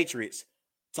the Patriots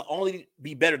to only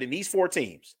be better than these 4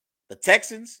 teams: the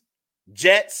Texans,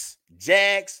 Jets,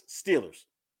 Jags, Steelers.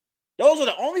 Those are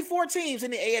the only 4 teams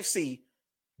in the AFC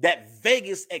that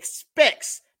Vegas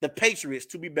expects the Patriots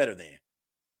to be better than.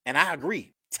 And I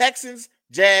agree. Texans,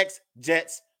 Jags,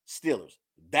 Jets, Steelers.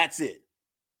 That's it.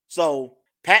 So,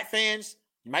 Pat fans,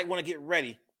 you might want to get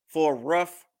ready for a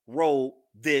rough road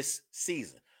this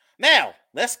season. Now,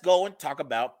 let's go and talk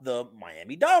about the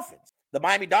Miami Dolphins. The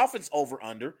Miami Dolphins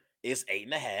over-under is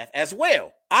 8.5 as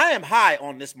well. I am high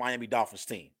on this Miami Dolphins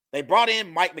team. They brought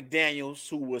in Mike McDaniels,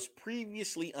 who was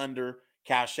previously under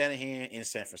Kyle Shanahan in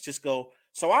San Francisco.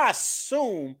 So I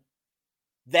assume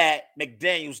that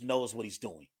McDaniels knows what he's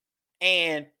doing.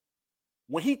 And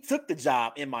when he took the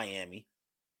job in Miami,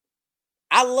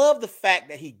 I love the fact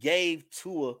that he gave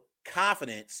Tua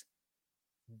confidence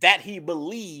that he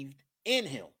believed in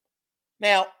him.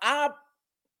 Now, I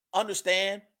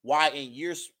understand why in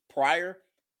years prior,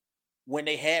 when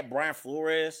they had Brian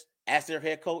Flores as their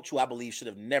head coach, who I believe should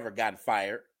have never gotten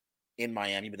fired in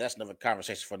Miami, but that's another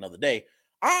conversation for another day.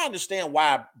 I understand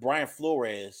why Brian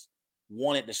Flores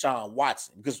wanted Deshaun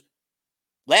Watson, because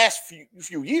last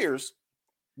few years,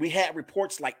 we had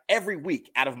reports like every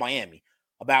week out of Miami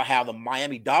about how the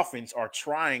Miami Dolphins are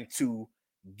trying to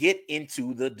get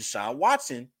into the Deshaun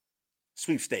Watson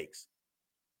sweepstakes.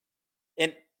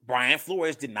 And Brian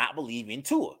Flores did not believe in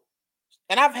Tua.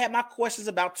 And I've had my questions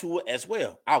about Tua as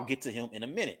well. I'll get to him in a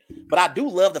minute. But I do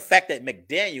love the fact that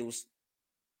McDaniels,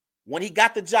 when he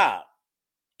got the job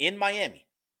in Miami,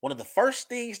 one of the first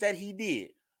things that he did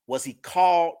was he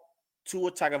called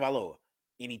Tua Tagovailoa.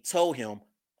 And he told him,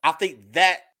 I think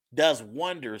that does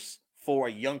wonders for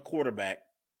a young quarterback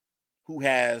who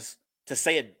has, to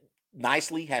say it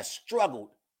nicely, has struggled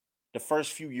the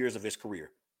first few years of his career.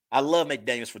 I love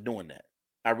McDaniels for doing that.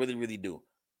 I really, really do.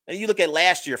 And you look at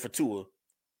last year for Tua,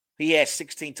 he had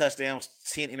 16 touchdowns,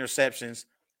 10 interceptions,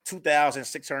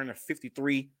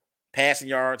 2,653 passing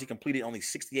yards. He completed only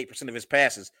 68% of his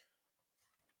passes.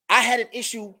 I had an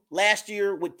issue last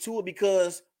year with Tua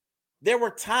because there were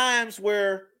times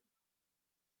where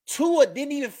Tua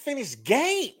didn't even finish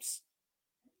games.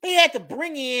 They had to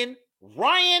bring in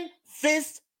Ryan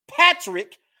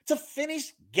Fitzpatrick to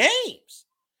finish games.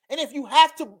 And if you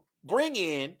have to bring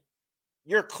in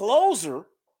your closer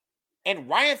and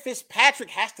Ryan Fitzpatrick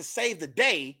has to save the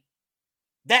day,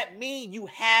 that means you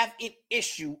have an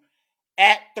issue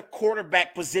at the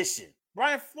quarterback position.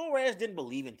 Brian Flores didn't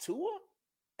believe in Tua,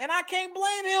 and I can't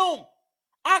blame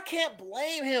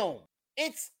him.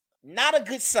 It's not a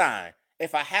good sign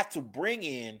if I have to bring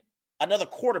in another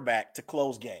quarterback to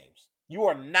close games. You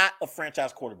are not a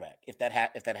franchise quarterback if that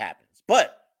happens.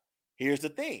 But here's the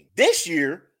thing. This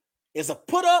year is a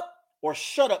put up or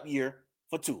shut up year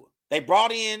for Tua. They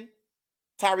brought in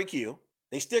Tyreek Hill.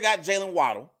 They still got Jalen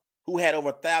Waddle, who had over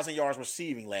 1,000 yards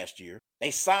receiving last year.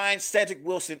 They signed Cedric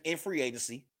Wilson in free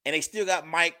agency, and they still got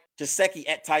Mike Gesicki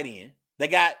at tight end. They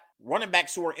got running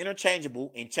backs who are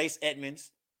interchangeable in Chase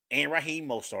Edmonds and Raheem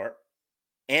Mostert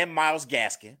and Myles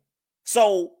Gaskin.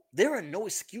 So there are no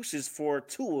excuses for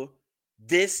Tua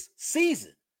this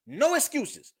season. No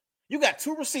excuses. You got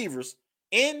two receivers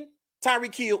in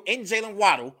Tyreek Hill and Jalen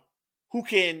Waddle who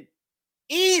can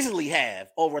easily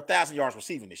have over 1,000 yards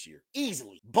receiving this year.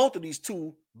 Easily. Both of these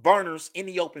two burners in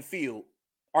the open field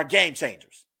are game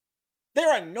changers.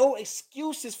 There are no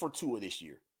excuses for Tua this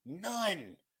year.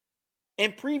 None.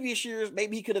 In previous years,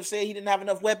 maybe he could have said he didn't have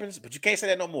enough weapons, but you can't say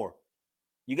that no more.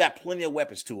 You got plenty of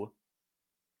weapons, Tua.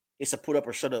 It's a put up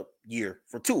or shut up year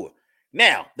for Tua.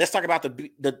 Now, let's talk about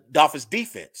the Dolphins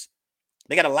defense.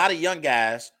 They got a lot of young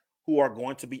guys who are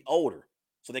going to be older.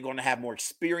 So they're going to have more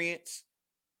experience.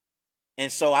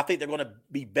 And so I think they're going to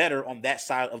be better on that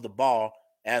side of the ball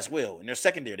as well. In their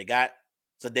secondary, they got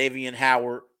Xavier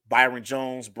Howard, Byron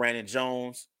Jones, Brandon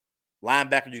Jones.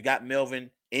 Linebacker, you got Melvin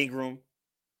Ingram,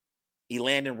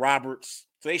 Elandon Roberts.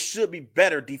 So they should be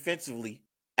better defensively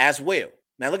as well.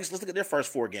 Now, let's look at their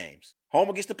first four games. Home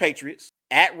against the Patriots,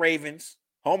 at Ravens,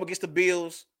 home against the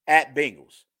Bills, at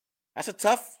Bengals. That's a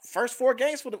tough first four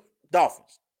games for the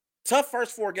Dolphins. Tough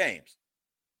first four games.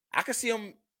 I can see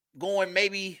them going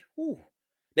maybe,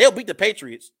 they'll beat the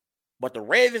Patriots, but the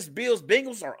Ravens, Bills,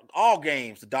 Bengals are all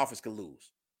games the Dolphins could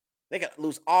lose. They could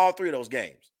lose all three of those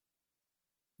games.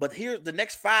 But here, the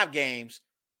next five games,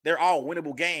 they're all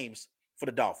winnable games for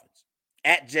the Dolphins.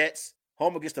 At Jets,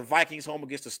 home against the Vikings, home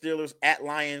against the Steelers, at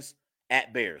Lions,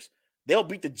 at Bears. They'll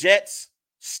beat the Jets,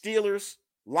 Steelers,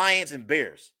 Lions, and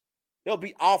Bears. They'll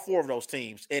beat all four of those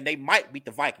teams, and they might beat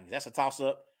the Vikings. That's a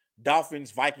toss-up.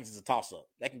 Dolphins, Vikings is a toss-up.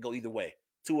 That can go either way.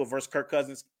 Tua versus Kirk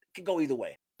Cousins can go either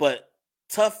way. But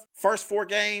tough first four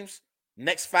games.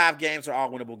 Next five games are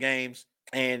all winnable games.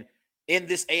 And in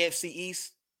this AFC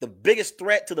East, the biggest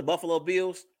threat to the Buffalo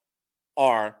Bills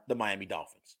are the Miami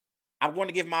Dolphins. I'm going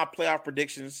to give my playoff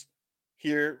predictions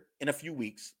here in a few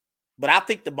weeks, but I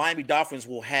think the Miami Dolphins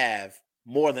will have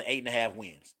more than 8.5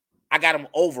 wins. I got them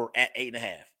over at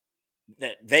 8.5.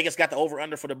 Vegas got the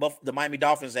over-under for the Miami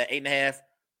Dolphins at 8.5.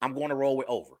 I'm going to roll with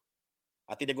over.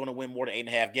 I think they're going to win more than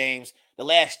 8.5 games. The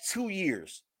last 2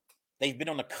 years, they've been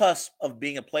on the cusp of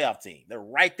being a playoff team. They're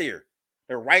right there.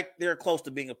 They're right there close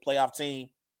to being a playoff team,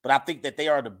 but I think that they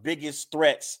are the biggest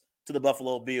threats to the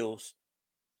Buffalo Bills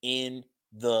in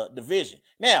the division.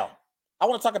 Now, I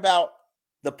want to talk about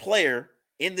the player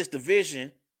in this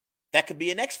division that could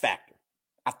be an X factor.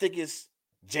 I think it's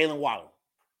Jalen Waddle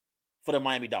for the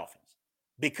Miami Dolphins,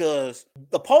 because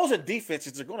the opposing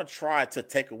defenses are going to try to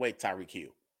take away Tyreek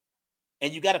Hill.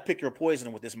 And you got to pick your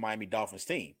poison with this Miami Dolphins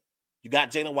team. You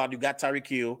got Jalen Waddle, you got Tyreek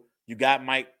Hill, you got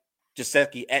Mike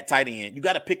Gesicki at tight end. You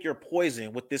got to pick your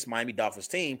poison with this Miami Dolphins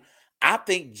team. I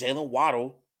think Jalen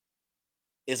Waddle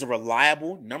is a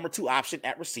reliable number 2 option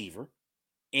at receiver,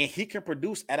 and he can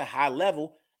produce at a high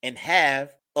level and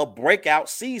have a breakout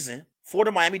season for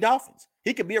the Miami Dolphins.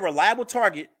 He could be a reliable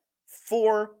target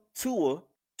for Tua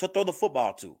to throw the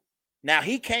football to. Now,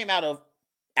 he came out of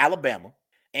Alabama,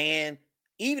 and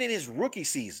even in his rookie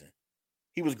season,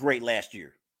 he was great last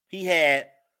year. He had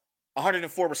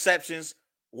 104 receptions,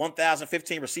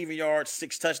 1,015 receiving yards,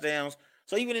 6 touchdowns.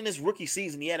 So even in his rookie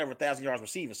season, he had over 1,000 yards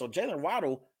receiving. So Jalen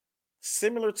Waddle,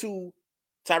 similar to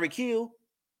Tyreek Hill,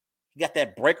 he got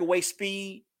that breakaway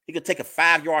speed. He could take a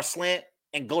 5-yard slant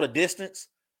and go the distance.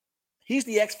 He's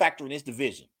the X factor in this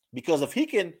division, because if he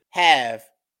can have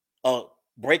a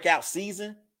breakout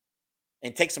season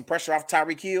and take some pressure off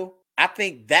Tyreek Hill, I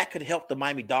think that could help the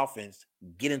Miami Dolphins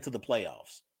get into the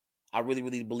playoffs. I really,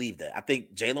 really believe that. I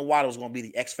think Jalen Waddle is going to be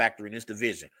the X factor in this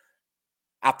division.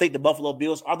 I think the Buffalo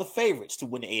Bills are the favorites to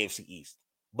win the AFC East.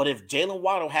 But if Jalen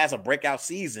Waddle has a breakout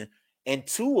season and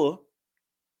Tua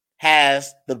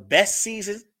has the best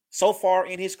season so far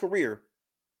in his career,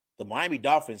 the Miami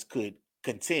Dolphins could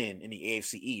contend in the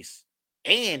AFC East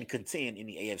and contend in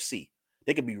the AFC.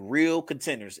 They could be real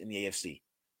contenders in the AFC.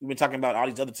 We've been talking about all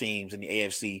these other teams in the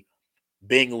AFC: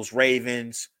 Bengals,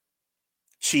 Ravens,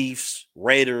 Chiefs,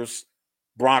 Raiders,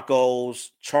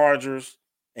 Broncos, Chargers.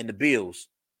 and the Bills,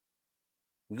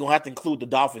 we're going to have to include the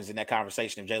Dolphins in that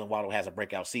conversation if Jalen Waddle has a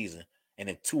breakout season and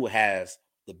if Tua has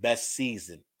the best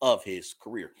season of his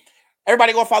career.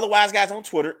 Everybody go follow Wise Guys on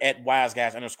Twitter at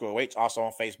WiseGuys_H. Also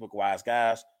on Facebook, Wise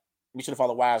Guys. Be sure to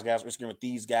follow Wise Guys on Instagram with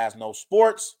These Guys Know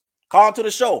Sports. Call into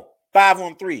the show,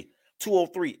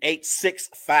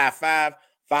 513-203-8655.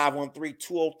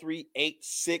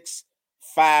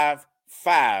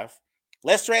 513-203-8655.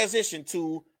 Let's transition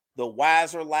to the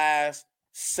Wiser Lies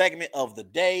segment of the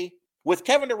day. With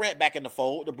Kevin Durant back in the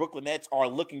fold, the Brooklyn Nets are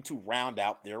looking to round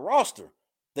out their roster.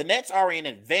 The Nets are in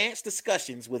advanced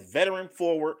discussions with veteran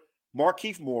forward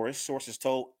Markieff Morris, sources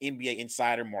told NBA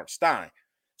insider Mark Stein.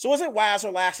 So is it wise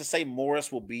or lies to say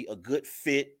Morris will be a good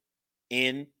fit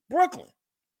in Brooklyn?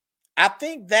 I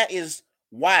think that is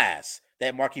wise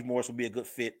that Markieff Morris will be a good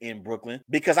fit in Brooklyn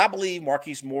because I believe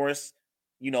Markieff Morris,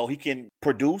 he can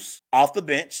produce off the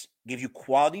bench, give you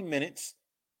quality minutes.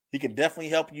 He can definitely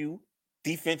help you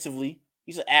defensively.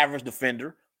 He's an average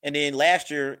defender. And then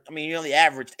last year, he only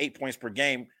averaged 8 points per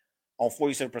game on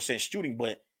 47% shooting,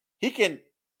 but he can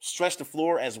stretch the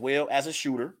floor as well as a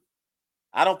shooter.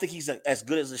 I don't think he's as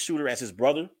good as a shooter as his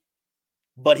brother,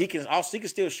 but he can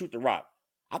still shoot the rock.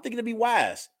 I think it'd be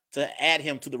wise to add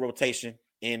him to the rotation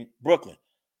in Brooklyn.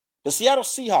 The Seattle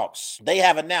Seahawks, they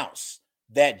have announced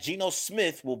that Geno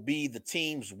Smith will be the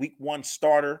team's week 1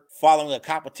 starter following a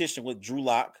competition with Drew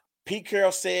Lock. Pete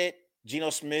Carroll said Geno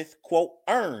Smith, quote,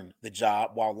 earned the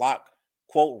job while Lock,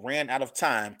 quote, ran out of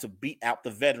time to beat out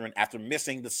the veteran after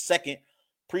missing the second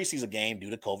preseason game due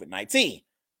to COVID-19.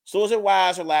 So is it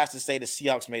wise or lies to say the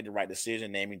Seahawks made the right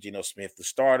decision naming Geno Smith the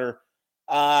starter?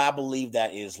 I believe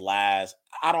that is lies.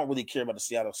 I don't really care about the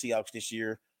Seattle Seahawks this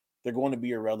year. They're going to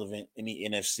be irrelevant in the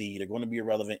NFC. They're going to be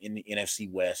irrelevant in the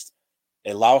NFC West.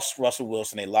 They lost Russell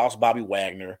Wilson. They lost Bobby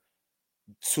Wagner,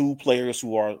 2 players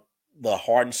who are the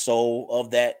heart and soul of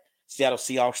that Seattle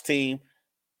Seahawks team.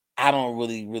 I don't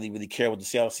really care what the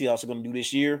Seattle Seahawks are going to do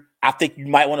this year. I think you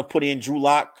might want to put in Drew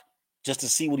Lock just to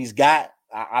see what he's got.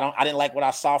 I didn't like what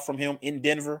I saw from him in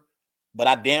Denver, but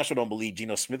I damn sure don't believe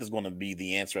Geno Smith is going to be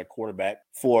the answer at quarterback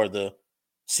for the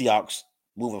Seahawks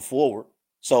moving forward.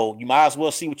 So you might as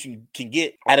well see what you can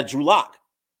get out of Drew Lock.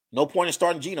 No point in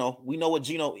starting Geno. We know what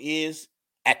Geno is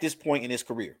at this point in his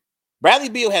career. Bradley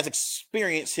Beal has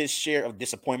experienced his share of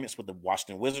disappointments with the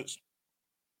Washington Wizards,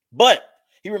 but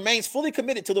he remains fully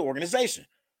committed to the organization.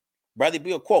 Bradley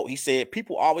Beal, quote, he said,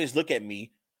 "People always look at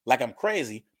me like I'm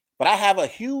crazy, but I have a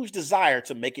huge desire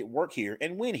to make it work here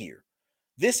and win here.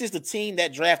 This is the team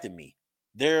that drafted me.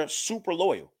 They're super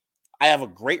loyal. I have a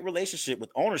great relationship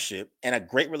with ownership and a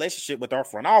great relationship with our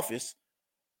front office.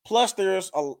 Plus,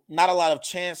 there's not a lot of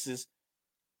chances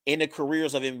in the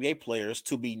careers of NBA players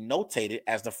to be notated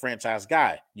as the franchise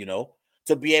guy,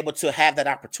 to be able to have that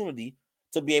opportunity,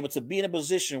 to be able to be in a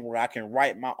position where I can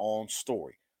write my own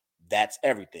story. That's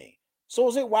everything." So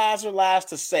is it wise or lies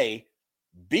to say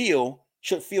Beal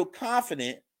should feel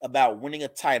confident about winning a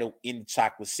title in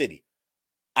Chocolate City?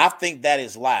 I think that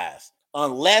is lies.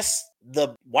 Unless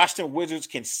the Washington Wizards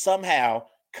can somehow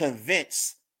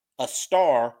convince a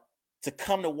star to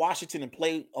come to Washington and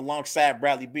play alongside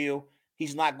Bradley Beal,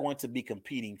 he's not going to be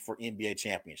competing for NBA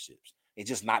championships. It's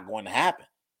just not going to happen.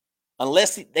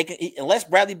 Unless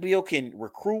Bradley Beal can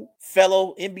recruit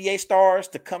fellow NBA stars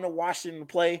to come to Washington and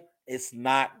play, it's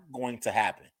not going to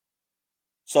happen.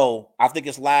 So I think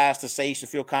it's lies to say he should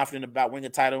feel confident about winning a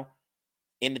title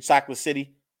in the Chocolate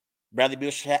City. Bradley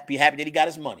Beal should be happy that he got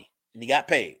his money and he got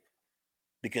paid,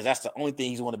 because that's the only thing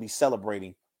he's going to be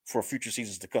celebrating for future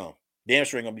seasons to come. Damn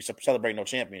sure ain't going to be celebrating no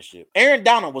championship. Aaron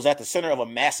Donald was at the center of a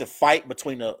massive fight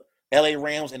between the LA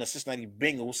Rams and the Cincinnati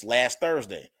Bengals last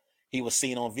Thursday. He was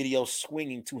seen on video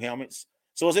swinging 2 helmets.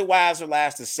 So is it wise or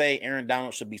lies to say Aaron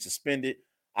Donald should be suspended?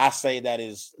 I say that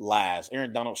is lies.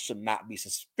 Aaron Donald should not be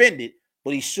suspended,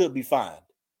 but he should be fined.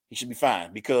 He should be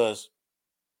fined because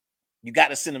you got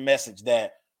to send a message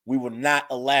that we will not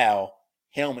allow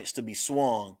helmets to be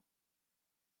swung.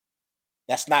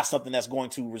 That's not something that's going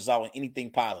to result in anything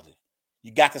positive.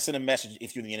 You got to send a message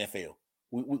if you're in the NFL.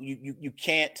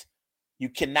 You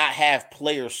cannot have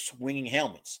players swinging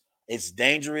helmets. It's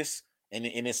dangerous, and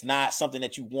it's not something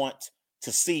that you want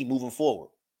to see moving forward.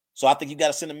 So I think you got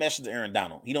to send a message to Aaron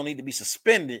Donald. He don't need to be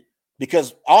suspended,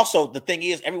 because also the thing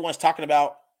is, everyone's talking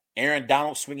about Aaron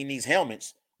Donald swinging these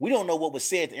helmets. We don't know what was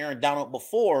said to Aaron Donald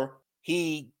before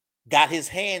he got his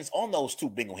hands on those 2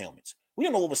 Bengal helmets. We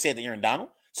don't know what was said to Aaron Donald.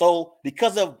 So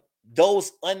because of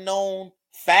those unknown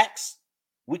facts,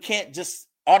 we can't just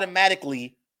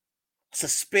automatically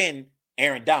suspend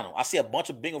Aaron Donald. I see a bunch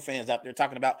of Bengal fans out there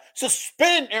talking about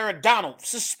suspend Aaron Donald,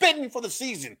 suspending for the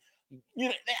season.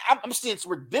 I'm saying it's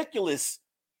ridiculous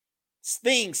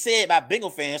things said by Bengal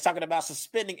fans talking about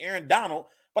suspending Aaron Donald,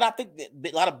 but I think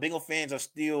that a lot of Bengal fans are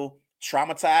still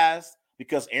traumatized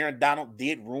because Aaron Donald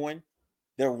did ruin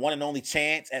their one and only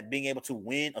chance at being able to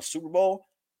win a Super Bowl.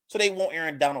 So they want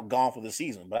Aaron Donald gone for the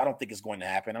season, but I don't think it's going to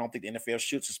happen. I don't think the NFL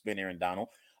should suspend Aaron Donald.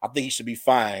 I think he should be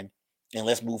fined, and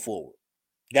let's move forward.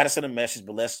 Got to send a message,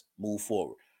 but let's move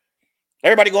forward.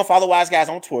 Everybody go follow Wise Guys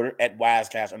on Twitter at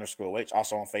WiseGuys_H.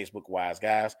 Also on Facebook, Wise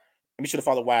Guys. And be sure to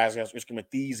follow Wise Guys.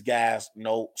 These guys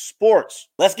know sports.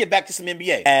 Let's get back to some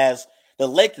NBA. As the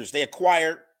Lakers, they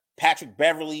acquired Patrick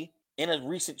Beverley in a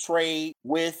recent trade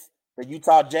with the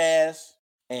Utah Jazz.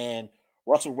 And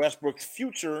Russell Westbrook's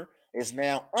future is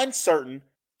now uncertain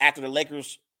after the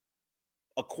Lakers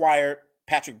acquired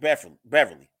Patrick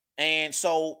Beverley. And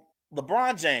so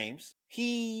LeBron James,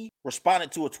 he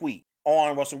responded to a tweet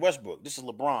on Russell Westbrook. This is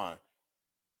LeBron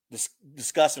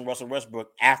discussing Russell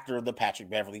Westbrook after the Patrick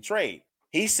Beverley trade.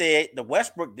 He said the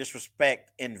Westbrook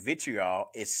disrespect and vitriol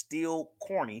is still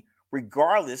corny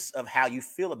regardless of how you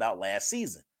feel about last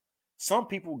season. Some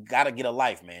people got to get a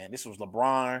life, man. This was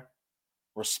LeBron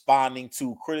responding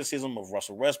to criticism of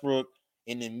Russell Westbrook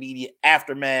in the immediate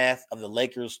aftermath of the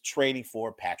Lakers trading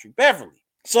for Patrick Beverley.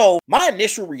 So my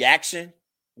initial reaction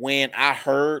when I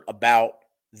heard about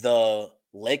the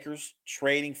Lakers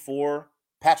trading for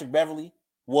Patrick Beverley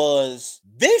was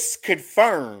this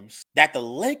confirms that the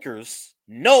Lakers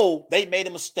know they made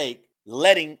a mistake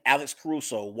letting Alex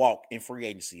Caruso walk in free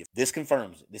agency. This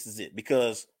confirms it. This is it.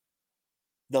 Because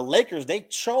the Lakers, they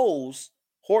chose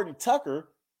Horton Tucker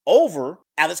over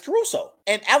Alex Caruso.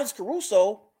 And Alex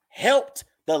Caruso helped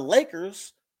the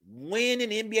Lakers win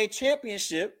an NBA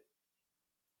championship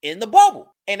in the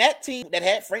bubble. And that team that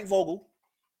had Frank Vogel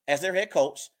as their head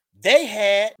coach, they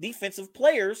had defensive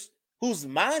players whose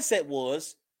mindset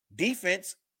was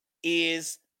defense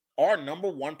is our number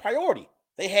one priority.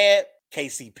 They had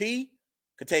KCP,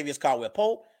 Kentavious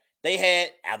Caldwell-Pope. They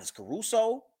had Alex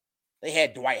Caruso. They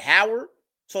had Dwight Howard.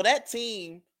 So that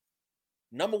team,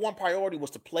 number one priority was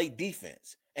to play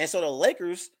defense. And so the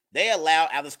Lakers, they allowed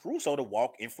Alex Caruso to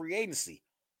walk in free agency.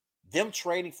 Them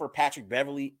trading for Patrick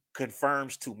Beverley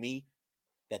confirms to me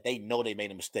that they know they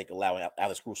made a mistake allowing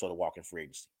Alex Caruso to walk in free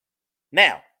agency.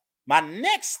 Now, my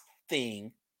next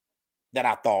thing that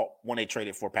I thought when they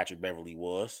traded for Patrick Beverley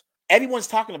was everyone's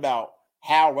talking about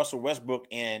how Russell Westbrook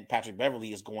and Patrick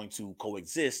Beverley is going to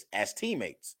coexist as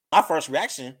teammates. My first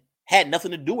reaction had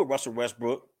nothing to do with Russell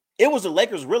Westbrook. It was the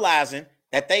Lakers realizing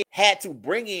that they had to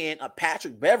bring in a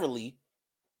Patrick Beverley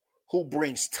who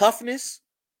brings toughness,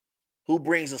 who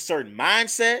brings a certain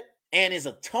mindset, and is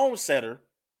a tone setter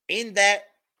in that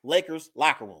Lakers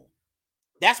locker room.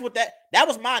 That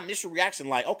was my initial reaction.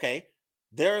 Like, okay,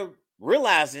 they're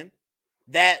realizing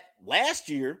that last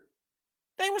year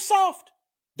they were soft.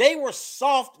 They were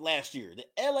soft last year. The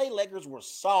LA Lakers were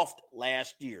soft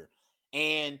last year.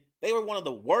 And they were one of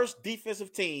the worst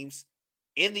defensive teams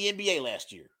in the NBA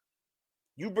last year.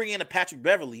 You bring in a Patrick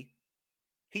Beverley,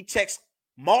 he checks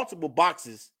multiple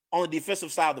boxes on the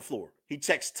defensive side of the floor. He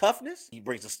checks toughness. He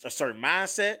brings a certain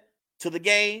mindset to the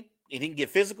game, and he can get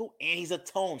physical, and he's a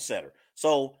tone setter.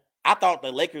 So I thought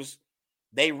the Lakers,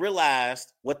 they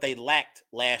realized what they lacked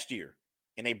last year,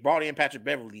 and they brought in Patrick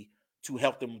Beverley to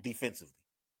help them defensively.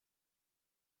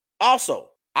 Also,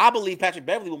 I believe Patrick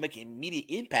Beverley will make an immediate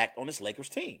impact on this Lakers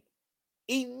team.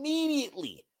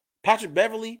 Immediately. Patrick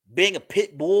Beverley, being a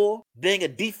pit bull, being a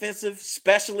defensive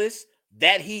specialist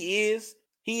that he is,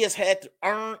 he has had to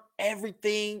earn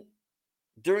everything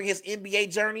during his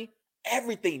NBA journey.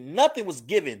 Everything. Nothing was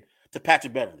given to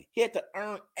Patrick Beverley. He had to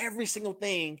earn every single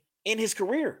thing in his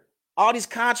career. All these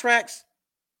contracts,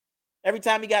 every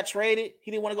time he got traded,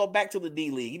 he didn't want to go back to the D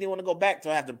League. He didn't want to go back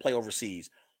to have to play overseas.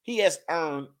 He has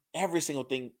earned every single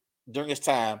thing during his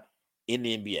time in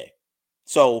the NBA.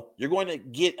 So you're going to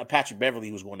get a Patrick Beverley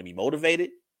who's going to be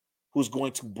motivated, who's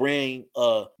going to bring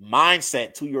a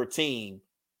mindset to your team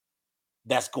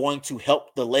that's going to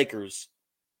help the Lakers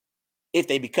if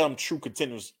they become true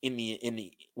contenders in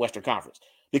the Western Conference.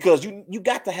 Because you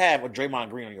got to have a Draymond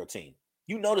Green on your team.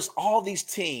 You notice all these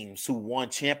teams who won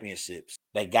championships,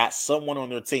 they got someone on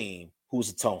their team who's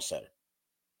a tone setter.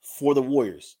 For the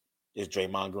Warriors, it's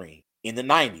Draymond Green. In the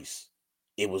 90s,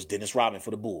 it was Dennis Rodman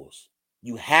for the Bulls.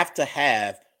 You have to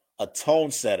have a tone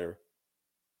setter,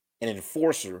 an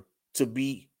enforcer to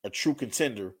be a true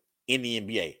contender in the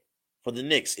NBA. For the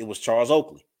Knicks, it was Charles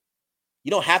Oakley. You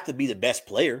don't have to be the best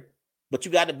player, but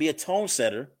you got to be a tone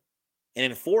setter, an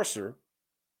enforcer,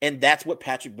 and that's what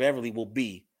Patrick Beverley will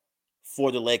be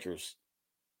for the Lakers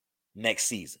next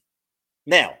season.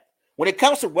 Now, when it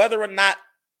comes to whether or not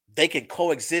they can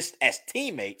coexist as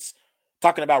teammates,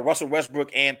 talking about Russell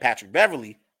Westbrook and Patrick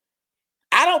Beverley,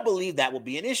 I don't believe that will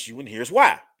be an issue, and here's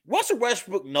why. Russell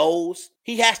Westbrook knows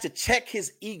he has to check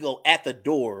his ego at the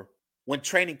door when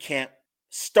training camp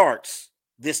starts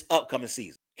this upcoming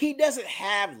season. He doesn't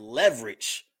have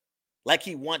leverage like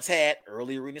he once had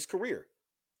earlier in his career.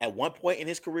 At one point in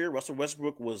his career, Russell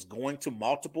Westbrook was going to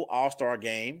multiple All-Star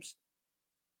games.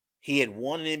 He had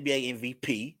won an NBA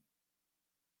MVP.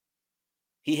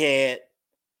 He had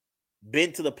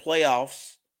been to the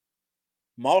playoffs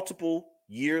multiple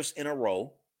years in a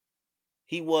row.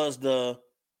 He was the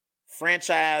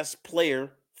franchise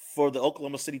player for the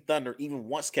Oklahoma City Thunder even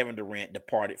once Kevin Durant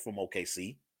departed from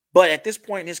OKC. But at this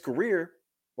point in his career,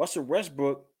 Russell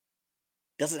Westbrook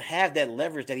doesn't have that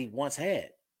leverage that he once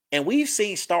had. And we've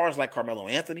seen stars like Carmelo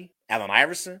Anthony, Allen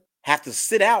Iverson have to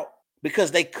sit out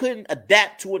because they couldn't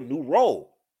adapt to a new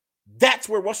role. That's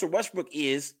where Russell Westbrook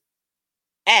is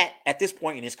at this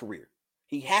point in his career.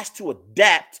 He has to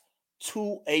adapt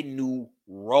to a new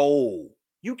role.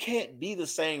 You can't be the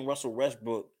same Russell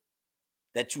Westbrook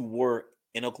that you were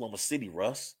in Oklahoma City,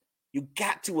 Russ. You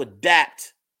got to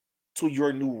adapt to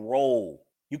your new role.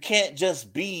 You can't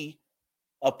just be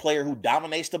a player who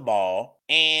dominates the ball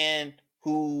and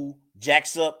who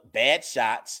jacks up bad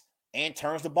shots and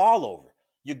turns the ball over.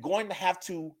 You're going to have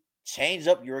to change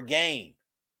up your game,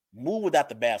 move without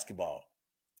the basketball,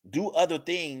 do other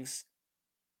things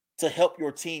to help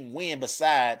your team win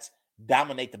besides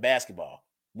dominate the basketball,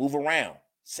 move around,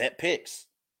 set picks,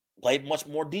 play much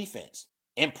more defense,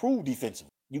 improve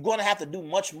defensively. You're going to have to do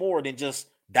much more than just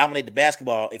dominate the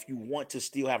basketball if you want to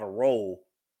still have a role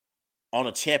on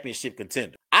a championship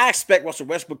contender. I expect Russell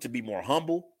Westbrook to be more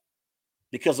humble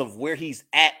because of where he's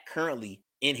at currently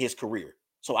in his career.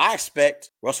 So I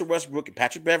expect Russell Westbrook and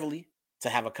Patrick Beverley to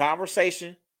have a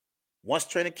conversation once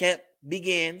training camp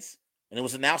begins. And it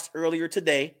was announced earlier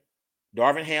today.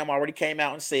 Darvin Ham already came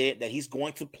out and said that he's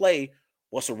going to play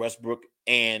Russell Westbrook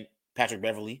and Patrick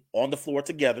Beverley on the floor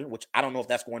together, which I don't know if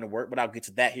that's going to work, but I'll get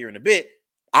to that here in a bit.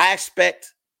 I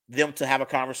expect them to have a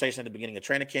conversation at the beginning of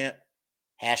training camp,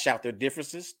 hash out their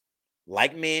differences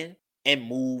like men, and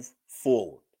move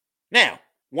forward. Now,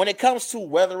 when it comes to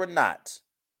whether or not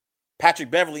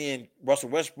Patrick Beverley and Russell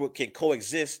Westbrook can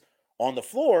coexist on the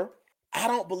floor, I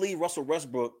don't believe Russell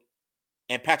Westbrook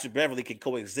and Patrick Beverley can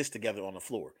coexist together on the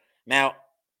floor. Now,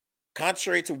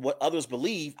 contrary to what others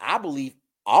believe, I believe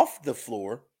off the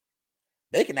floor,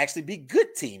 they can actually be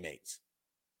good teammates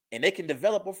and they can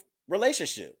develop a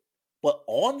relationship. But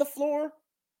on the floor,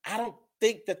 I don't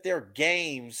think that their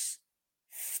games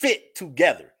fit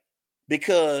together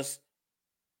because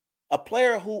a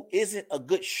player who isn't a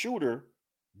good shooter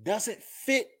doesn't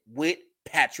fit with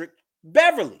Patrick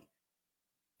Beverley.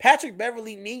 Patrick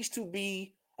Beverley needs to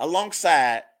be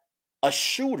alongside a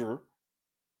shooter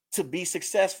to be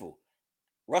successful.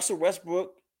 Russell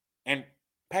Westbrook and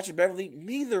Patrick Beverley,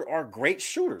 neither are great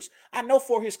shooters. I know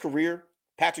for his career,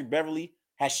 Patrick Beverley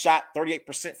has shot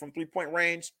 38% from three-point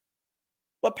range,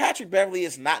 but Patrick Beverley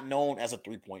is not known as a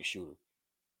three-point shooter.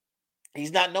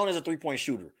 He's not known as a three-point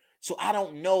shooter. So I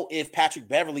don't know if Patrick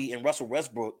Beverley and Russell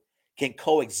Westbrook can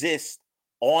coexist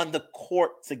on the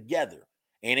court together.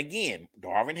 And again,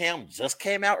 Darvin Ham just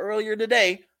came out earlier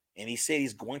today, and he said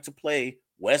he's going to play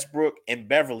Westbrook and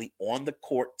Beverley on the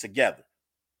court together.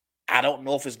 I don't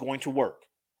know if it's going to work.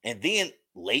 And then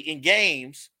late in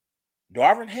games,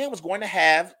 Darvin Ham is going to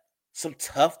have some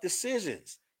tough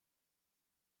decisions.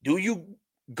 Do you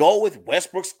go with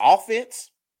Westbrook's offense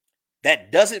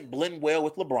that doesn't blend well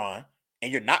with LeBron,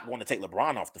 and you're not going to take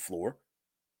LeBron off the floor?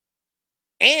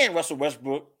 And Russell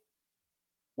Westbrook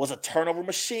was a turnover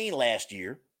machine last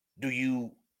year. Do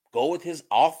you go with his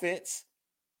offense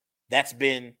that's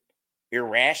been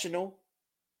irrational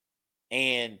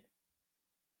and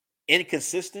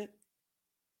inconsistent?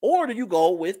 Or do you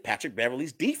go with Patrick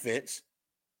Beverley's defense,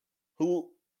 who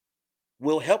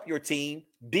will help your team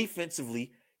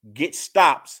defensively get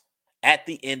stops at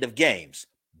the end of games?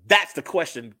 That's the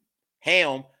question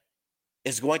Ham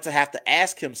is going to have to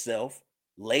ask himself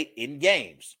late in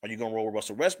games. Are you going to roll with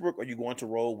Russell Westbrook or are you going to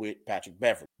roll with Patrick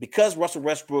Beverley? Because Russell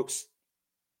Westbrook's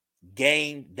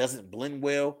game doesn't blend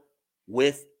well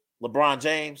with LeBron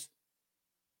James,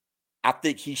 I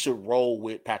think he should roll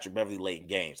with Patrick Beverley late in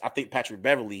games. I think Patrick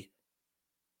Beverley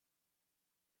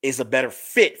is a better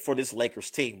fit for this Lakers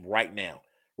team right now.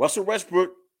 Russell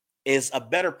Westbrook is a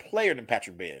better player than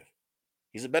Patrick Bev.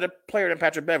 He's a better player than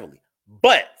Patrick Beverley.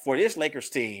 But for this Lakers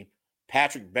team,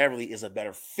 Patrick Beverley is a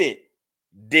better fit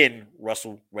than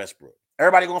Russell Westbrook.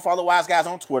 Everybody going to follow Wise Guys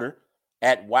on Twitter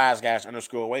at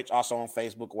WiseGuys_H. Also on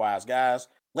Facebook, Wise Guys.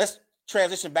 Let's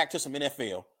transition back to some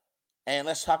NFL. And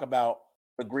let's talk about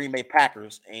the Green Bay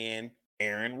Packers and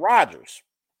Aaron Rodgers.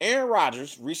 Aaron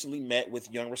Rodgers recently met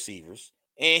with young receivers,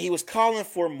 and he was calling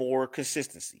for more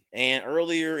consistency. And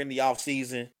earlier in the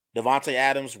offseason, Davante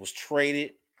Adams was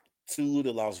traded to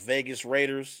the Las Vegas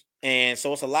Raiders. And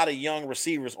so it's a lot of young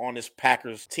receivers on this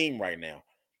Packers team right now.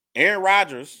 Aaron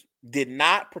Rodgers did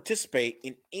not participate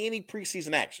in any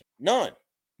preseason action. None.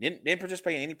 Didn't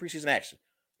participate in any preseason action.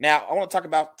 Now, I want to talk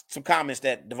about some comments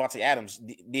that Davante Adams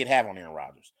did have on Aaron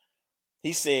Rodgers.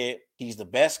 He said he's the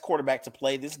best quarterback to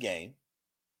play this game.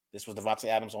 This was Davante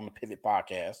Adams on the Pivot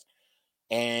podcast.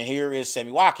 And here is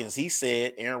Sammy Watkins. He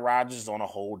said Aaron Rodgers is on a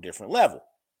whole different level.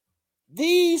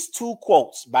 These two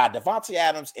quotes by Davante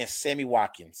Adams and Sammy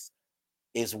Watkins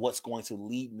is what's going to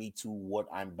lead me to what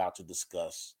I'm about to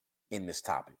discuss in this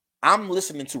topic. I'm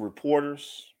listening to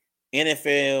reporters,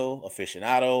 NFL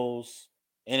aficionados,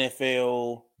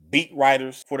 NFL beat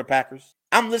writers for the Packers.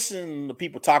 I'm listening to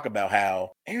people talk about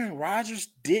how Aaron Rodgers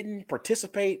didn't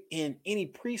participate in any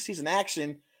preseason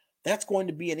action. That's going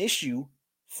to be an issue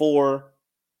for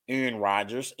Aaron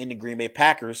Rodgers and the Green Bay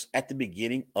Packers at the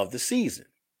beginning of the season.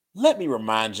 Let me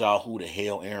remind y'all who the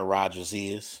hell Aaron Rodgers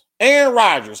is. Aaron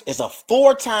Rodgers is a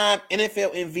 4-time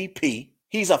NFL MVP.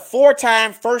 He's a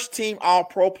 4-time first-team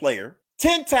All-Pro player,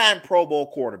 10-time Pro Bowl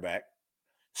quarterback,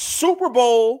 Super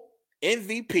Bowl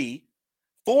MVP,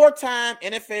 4-time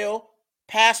NFL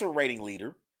passer rating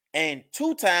leader, and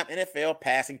 2-time NFL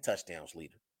passing touchdowns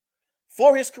leader.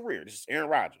 For his career, this is Aaron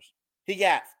Rodgers. He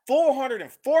got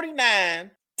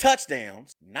 449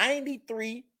 touchdowns,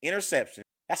 93 interceptions.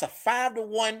 That's a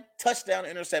 5-to-1 touchdown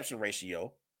interception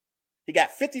ratio. He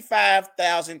got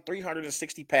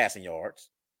 55,360 passing yards.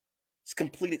 He's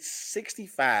completed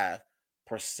 65%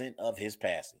 of his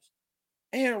passes.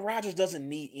 Aaron Rodgers doesn't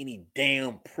need any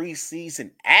damn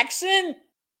preseason action.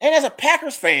 And as a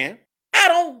Packers fan, I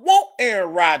don't want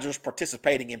Aaron Rodgers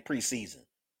participating in preseason.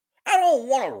 I don't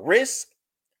want to risk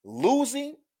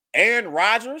losing Aaron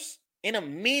Rodgers in a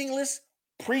meaningless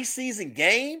preseason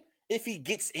game if he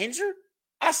gets injured.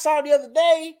 I saw the other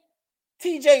day,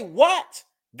 TJ Watt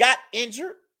got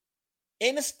injured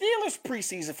in the Steelers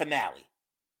preseason finale.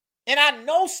 And I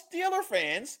know Steeler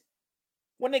fans,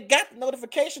 when they got the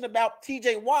notification about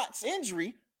TJ Watt's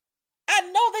injury, I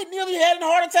know they nearly had a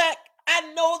heart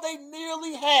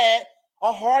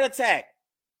attack.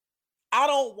 I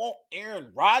don't want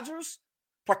Aaron Rodgers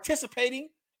participating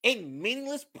in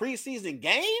meaningless preseason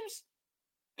games.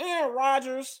 Aaron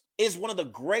Rodgers is one of the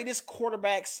greatest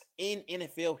quarterbacks in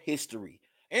NFL history.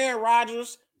 Aaron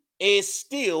Rodgers is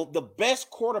still the best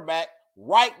quarterback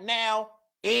right now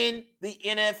in the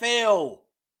NFL.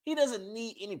 He doesn't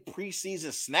need any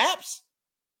preseason snaps.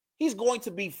 He's going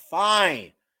to be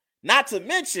fine. Not to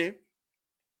mention,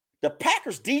 the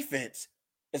Packers defense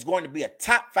is going to be a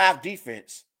top 5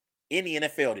 defense in the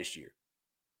NFL this year.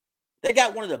 They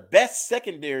got one of the best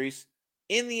secondaries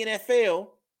in the NFL,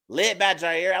 led by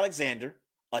Jair Alexander,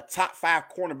 a top 5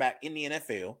 cornerback in the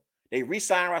NFL. They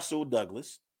re-signed Rasul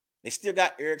Douglas. They still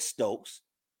got Eric Stokes.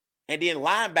 And then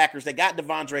linebackers, they got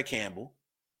Devondre Campbell.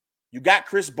 You got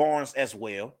Chris Barnes as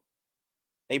well.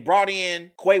 They brought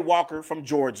in Quay Walker from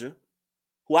Georgia,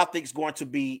 who I think is going to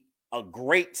be a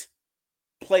great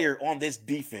player on this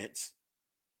defense.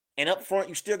 And up front,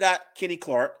 you still got Kenny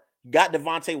Clark. You got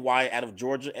Devontae Wyatt out of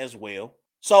Georgia as well.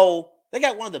 So they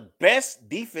got one of the best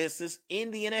defenses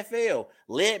in the NFL,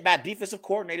 led by defensive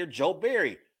coordinator Joe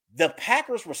Barry. The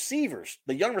Packers receivers,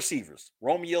 the young receivers,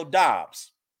 Romeo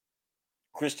Doubs,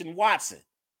 Christian Watson,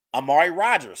 Amari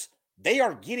Rodgers, they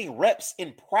are getting reps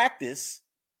in practice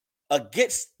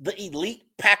against the elite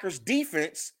Packers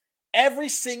defense every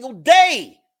single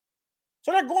day.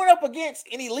 So they're going up against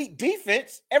an elite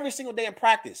defense every single day in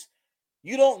practice.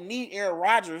 You don't need Aaron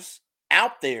Rodgers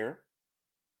out there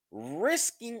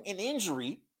risking an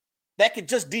injury that could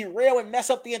just derail and mess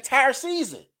up the entire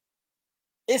season.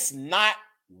 It's not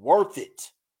worth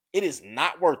it. It is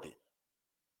not worth it.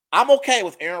 I'm okay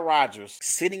with Aaron Rodgers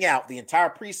sitting out the entire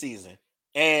preseason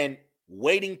and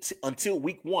waiting until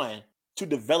week 1 to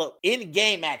develop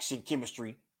in-game action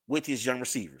chemistry with his young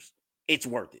receivers. It's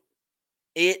worth it.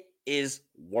 It is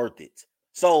worth it.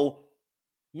 So,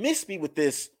 miss me with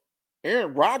this.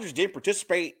 Aaron Rodgers didn't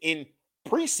participate in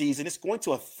preseason. It's going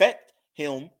to affect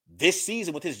him this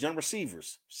season with his young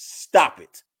receivers. Stop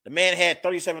it. The man had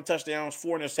 37 touchdowns,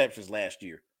 4 interceptions last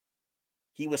year.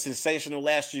 He was sensational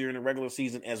last year in the regular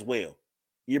season as well.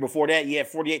 Year before that, he had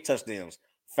 48 touchdowns,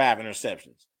 5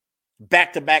 interceptions.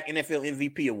 Back-to-back NFL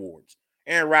MVP awards.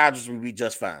 Aaron Rodgers will be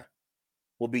just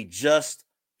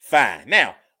fine.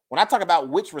 Now, when I talk about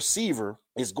which receiver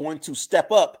is going to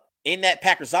step up in that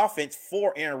Packers offense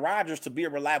for Aaron Rodgers to be a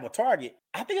reliable target,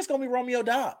 I think it's going to be Romeo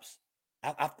Doubs.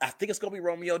 I think it's going to be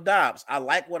Romeo Doubs. I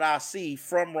like what I see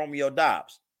from Romeo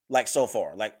Doubs, like so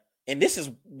far. And this is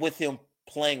with him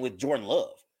playing with Jordan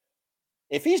Love.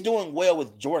 If he's doing well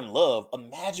with Jordan Love,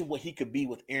 imagine what he could be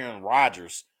with Aaron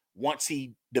Rodgers once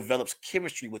he develops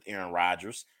chemistry with Aaron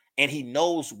Rodgers and he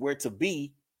knows where to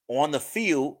be on the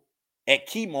field at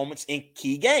key moments in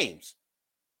key games.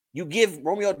 You give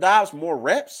Romeo Doubs more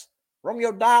reps,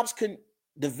 Romeo Doubs can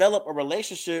develop a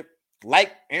relationship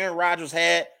like Aaron Rodgers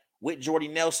had with Jordy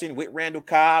Nelson, with Randall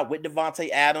Cobb, with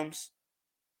Devontae Adams.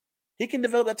 He can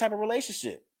develop that type of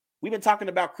relationship. We've been talking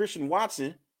about Christian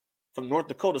Watson from North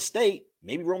Dakota State.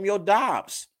 Maybe Romeo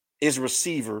Doubs is a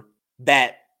receiver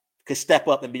that could step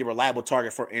up and be a reliable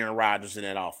target for Aaron Rodgers in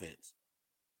that offense.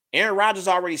 Aaron Rodgers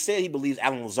already said he believes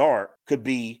Allen Lazard could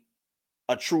be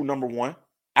a true number one.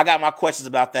 I got my questions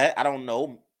about that. I don't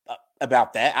know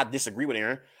about that. I disagree with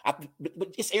Aaron.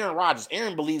 But it's Aaron Rodgers.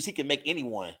 Aaron believes he can make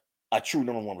anyone a true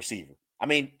number one receiver. I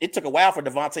mean, it took a while for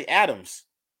Devontae Adams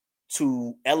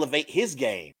to elevate his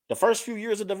game. The first few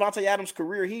years of Devontae Adams'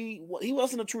 career, he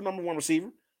wasn't a true number one receiver.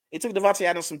 It took Devontae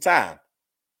Adams some time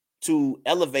to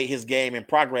elevate his game and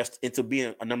progress into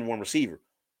being a number one receiver.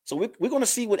 So we're going to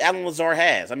see what Allen Lazard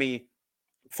has. I mean,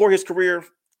 for his career,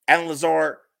 Allen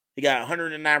Lazard, he got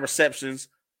 109 receptions,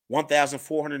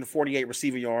 1,448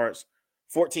 receiving yards,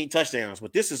 14 touchdowns.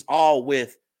 But this is all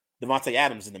with Devontae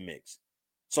Adams in the mix.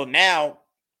 So now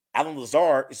Allen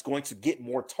Lazard is going to get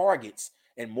more targets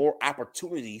and more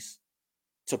opportunities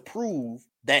to prove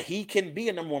that he can be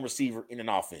a number one receiver in an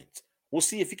offense. We'll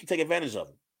see if he can take advantage of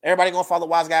them. Everybody going to follow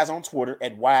Wise Guys on Twitter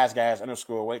at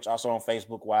WiseGuys_H. Also on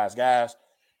Facebook, Wise Guys.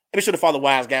 And be sure to follow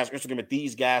Wise Guys on Instagram at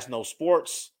These Guys Know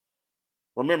Sports.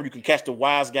 Remember, you can catch the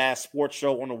Wise Guys Sports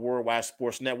Show on the Worldwide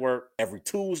Sports Network every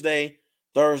Tuesday,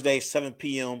 Thursday, 7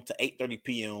 p.m. to 8:30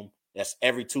 p.m. That's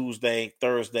every Tuesday,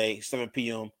 Thursday, 7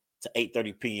 p.m. to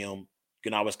 8:30 p.m. You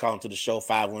can always call into the show,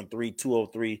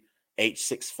 513-203-8655,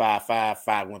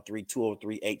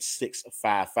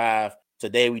 513-203-8655.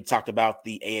 Today, we talked about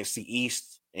the AFC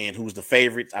East and who's the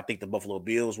favorites. I think the Buffalo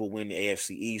Bills will win the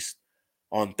AFC East.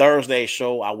 On Thursday's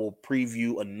show, I will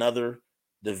preview another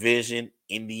division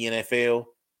in the NFL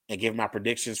and give my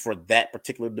predictions for that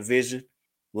particular division.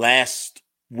 Last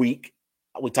week,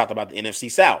 we talked about the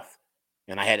NFC South,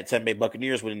 and I had the Tampa Bay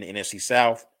Buccaneers winning the NFC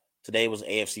South. Today was the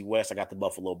AFC West. I got the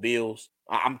Buffalo Bills.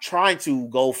 I'm trying to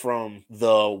go from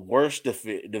the worst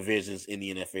divisions in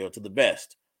the NFL to the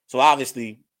best. So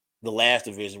obviously, the last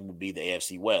division would be the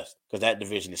AFC West because that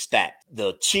division is stacked.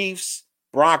 The Chiefs,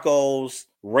 Broncos,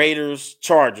 Raiders,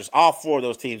 Chargers, all four of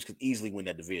those teams could easily win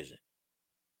that division.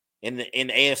 In the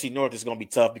AFC North, it's going to be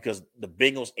tough because the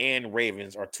Bengals and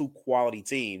Ravens are two quality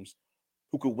teams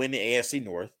who could win the AFC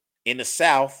North. In the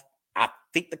South, I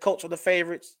think the Colts are the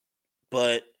favorites,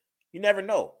 but you never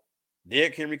know.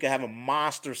 Derrick Henry could have a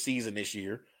monster season this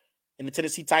year, and the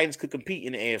Tennessee Titans could compete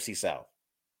in the AFC South.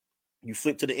 You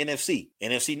flip to the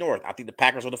NFC North. I think the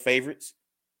Packers are the favorites,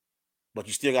 but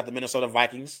you still got the Minnesota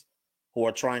Vikings who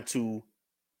are trying to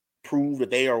prove that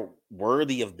they are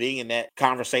worthy of being in that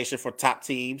conversation for top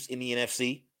teams in the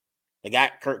NFC. They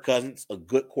got Kirk Cousins, a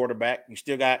good quarterback. You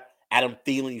still got Adam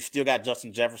Thielen. You still got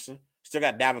Justin Jefferson. Still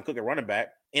got Dalvin Cook at running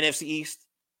back. NFC East,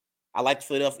 I like the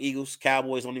Philadelphia Eagles.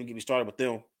 Cowboys, don't even get me started with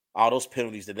them. All those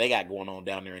penalties that they got going on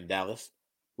down there in Dallas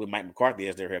with Mike McCarthy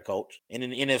as their head coach. And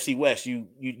in the NFC West, you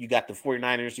got the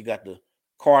 49ers, you got the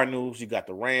Cardinals, you got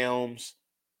the Rams.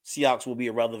 Seahawks will be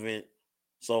irrelevant.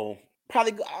 So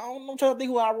probably, I'm trying to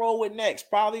think who I roll with next.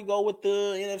 Probably go with the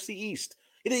NFC East.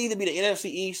 It'll either be the NFC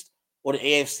East or the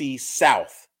AFC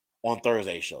South on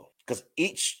Thursday's show. Because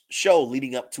each show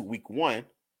leading up to week one,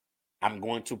 I'm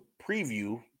going to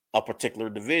preview a particular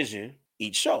division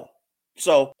each show.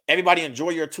 So everybody enjoy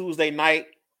your Tuesday night.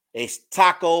 It's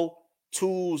Taco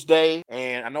Tuesday.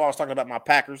 And I know I was talking about my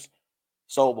Packers.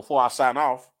 So before I sign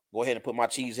off, go ahead and put my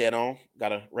cheese head on. Got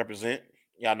to represent.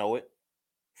 Y'all know it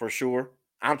for sure.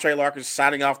 I'm Trey Larkins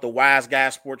signing off the Wise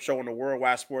Guys Sports Show on the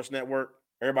Worldwide Sports Network.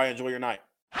 Everybody enjoy your night.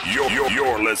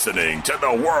 You're listening to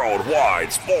the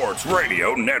Worldwide Sports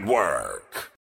Radio Network.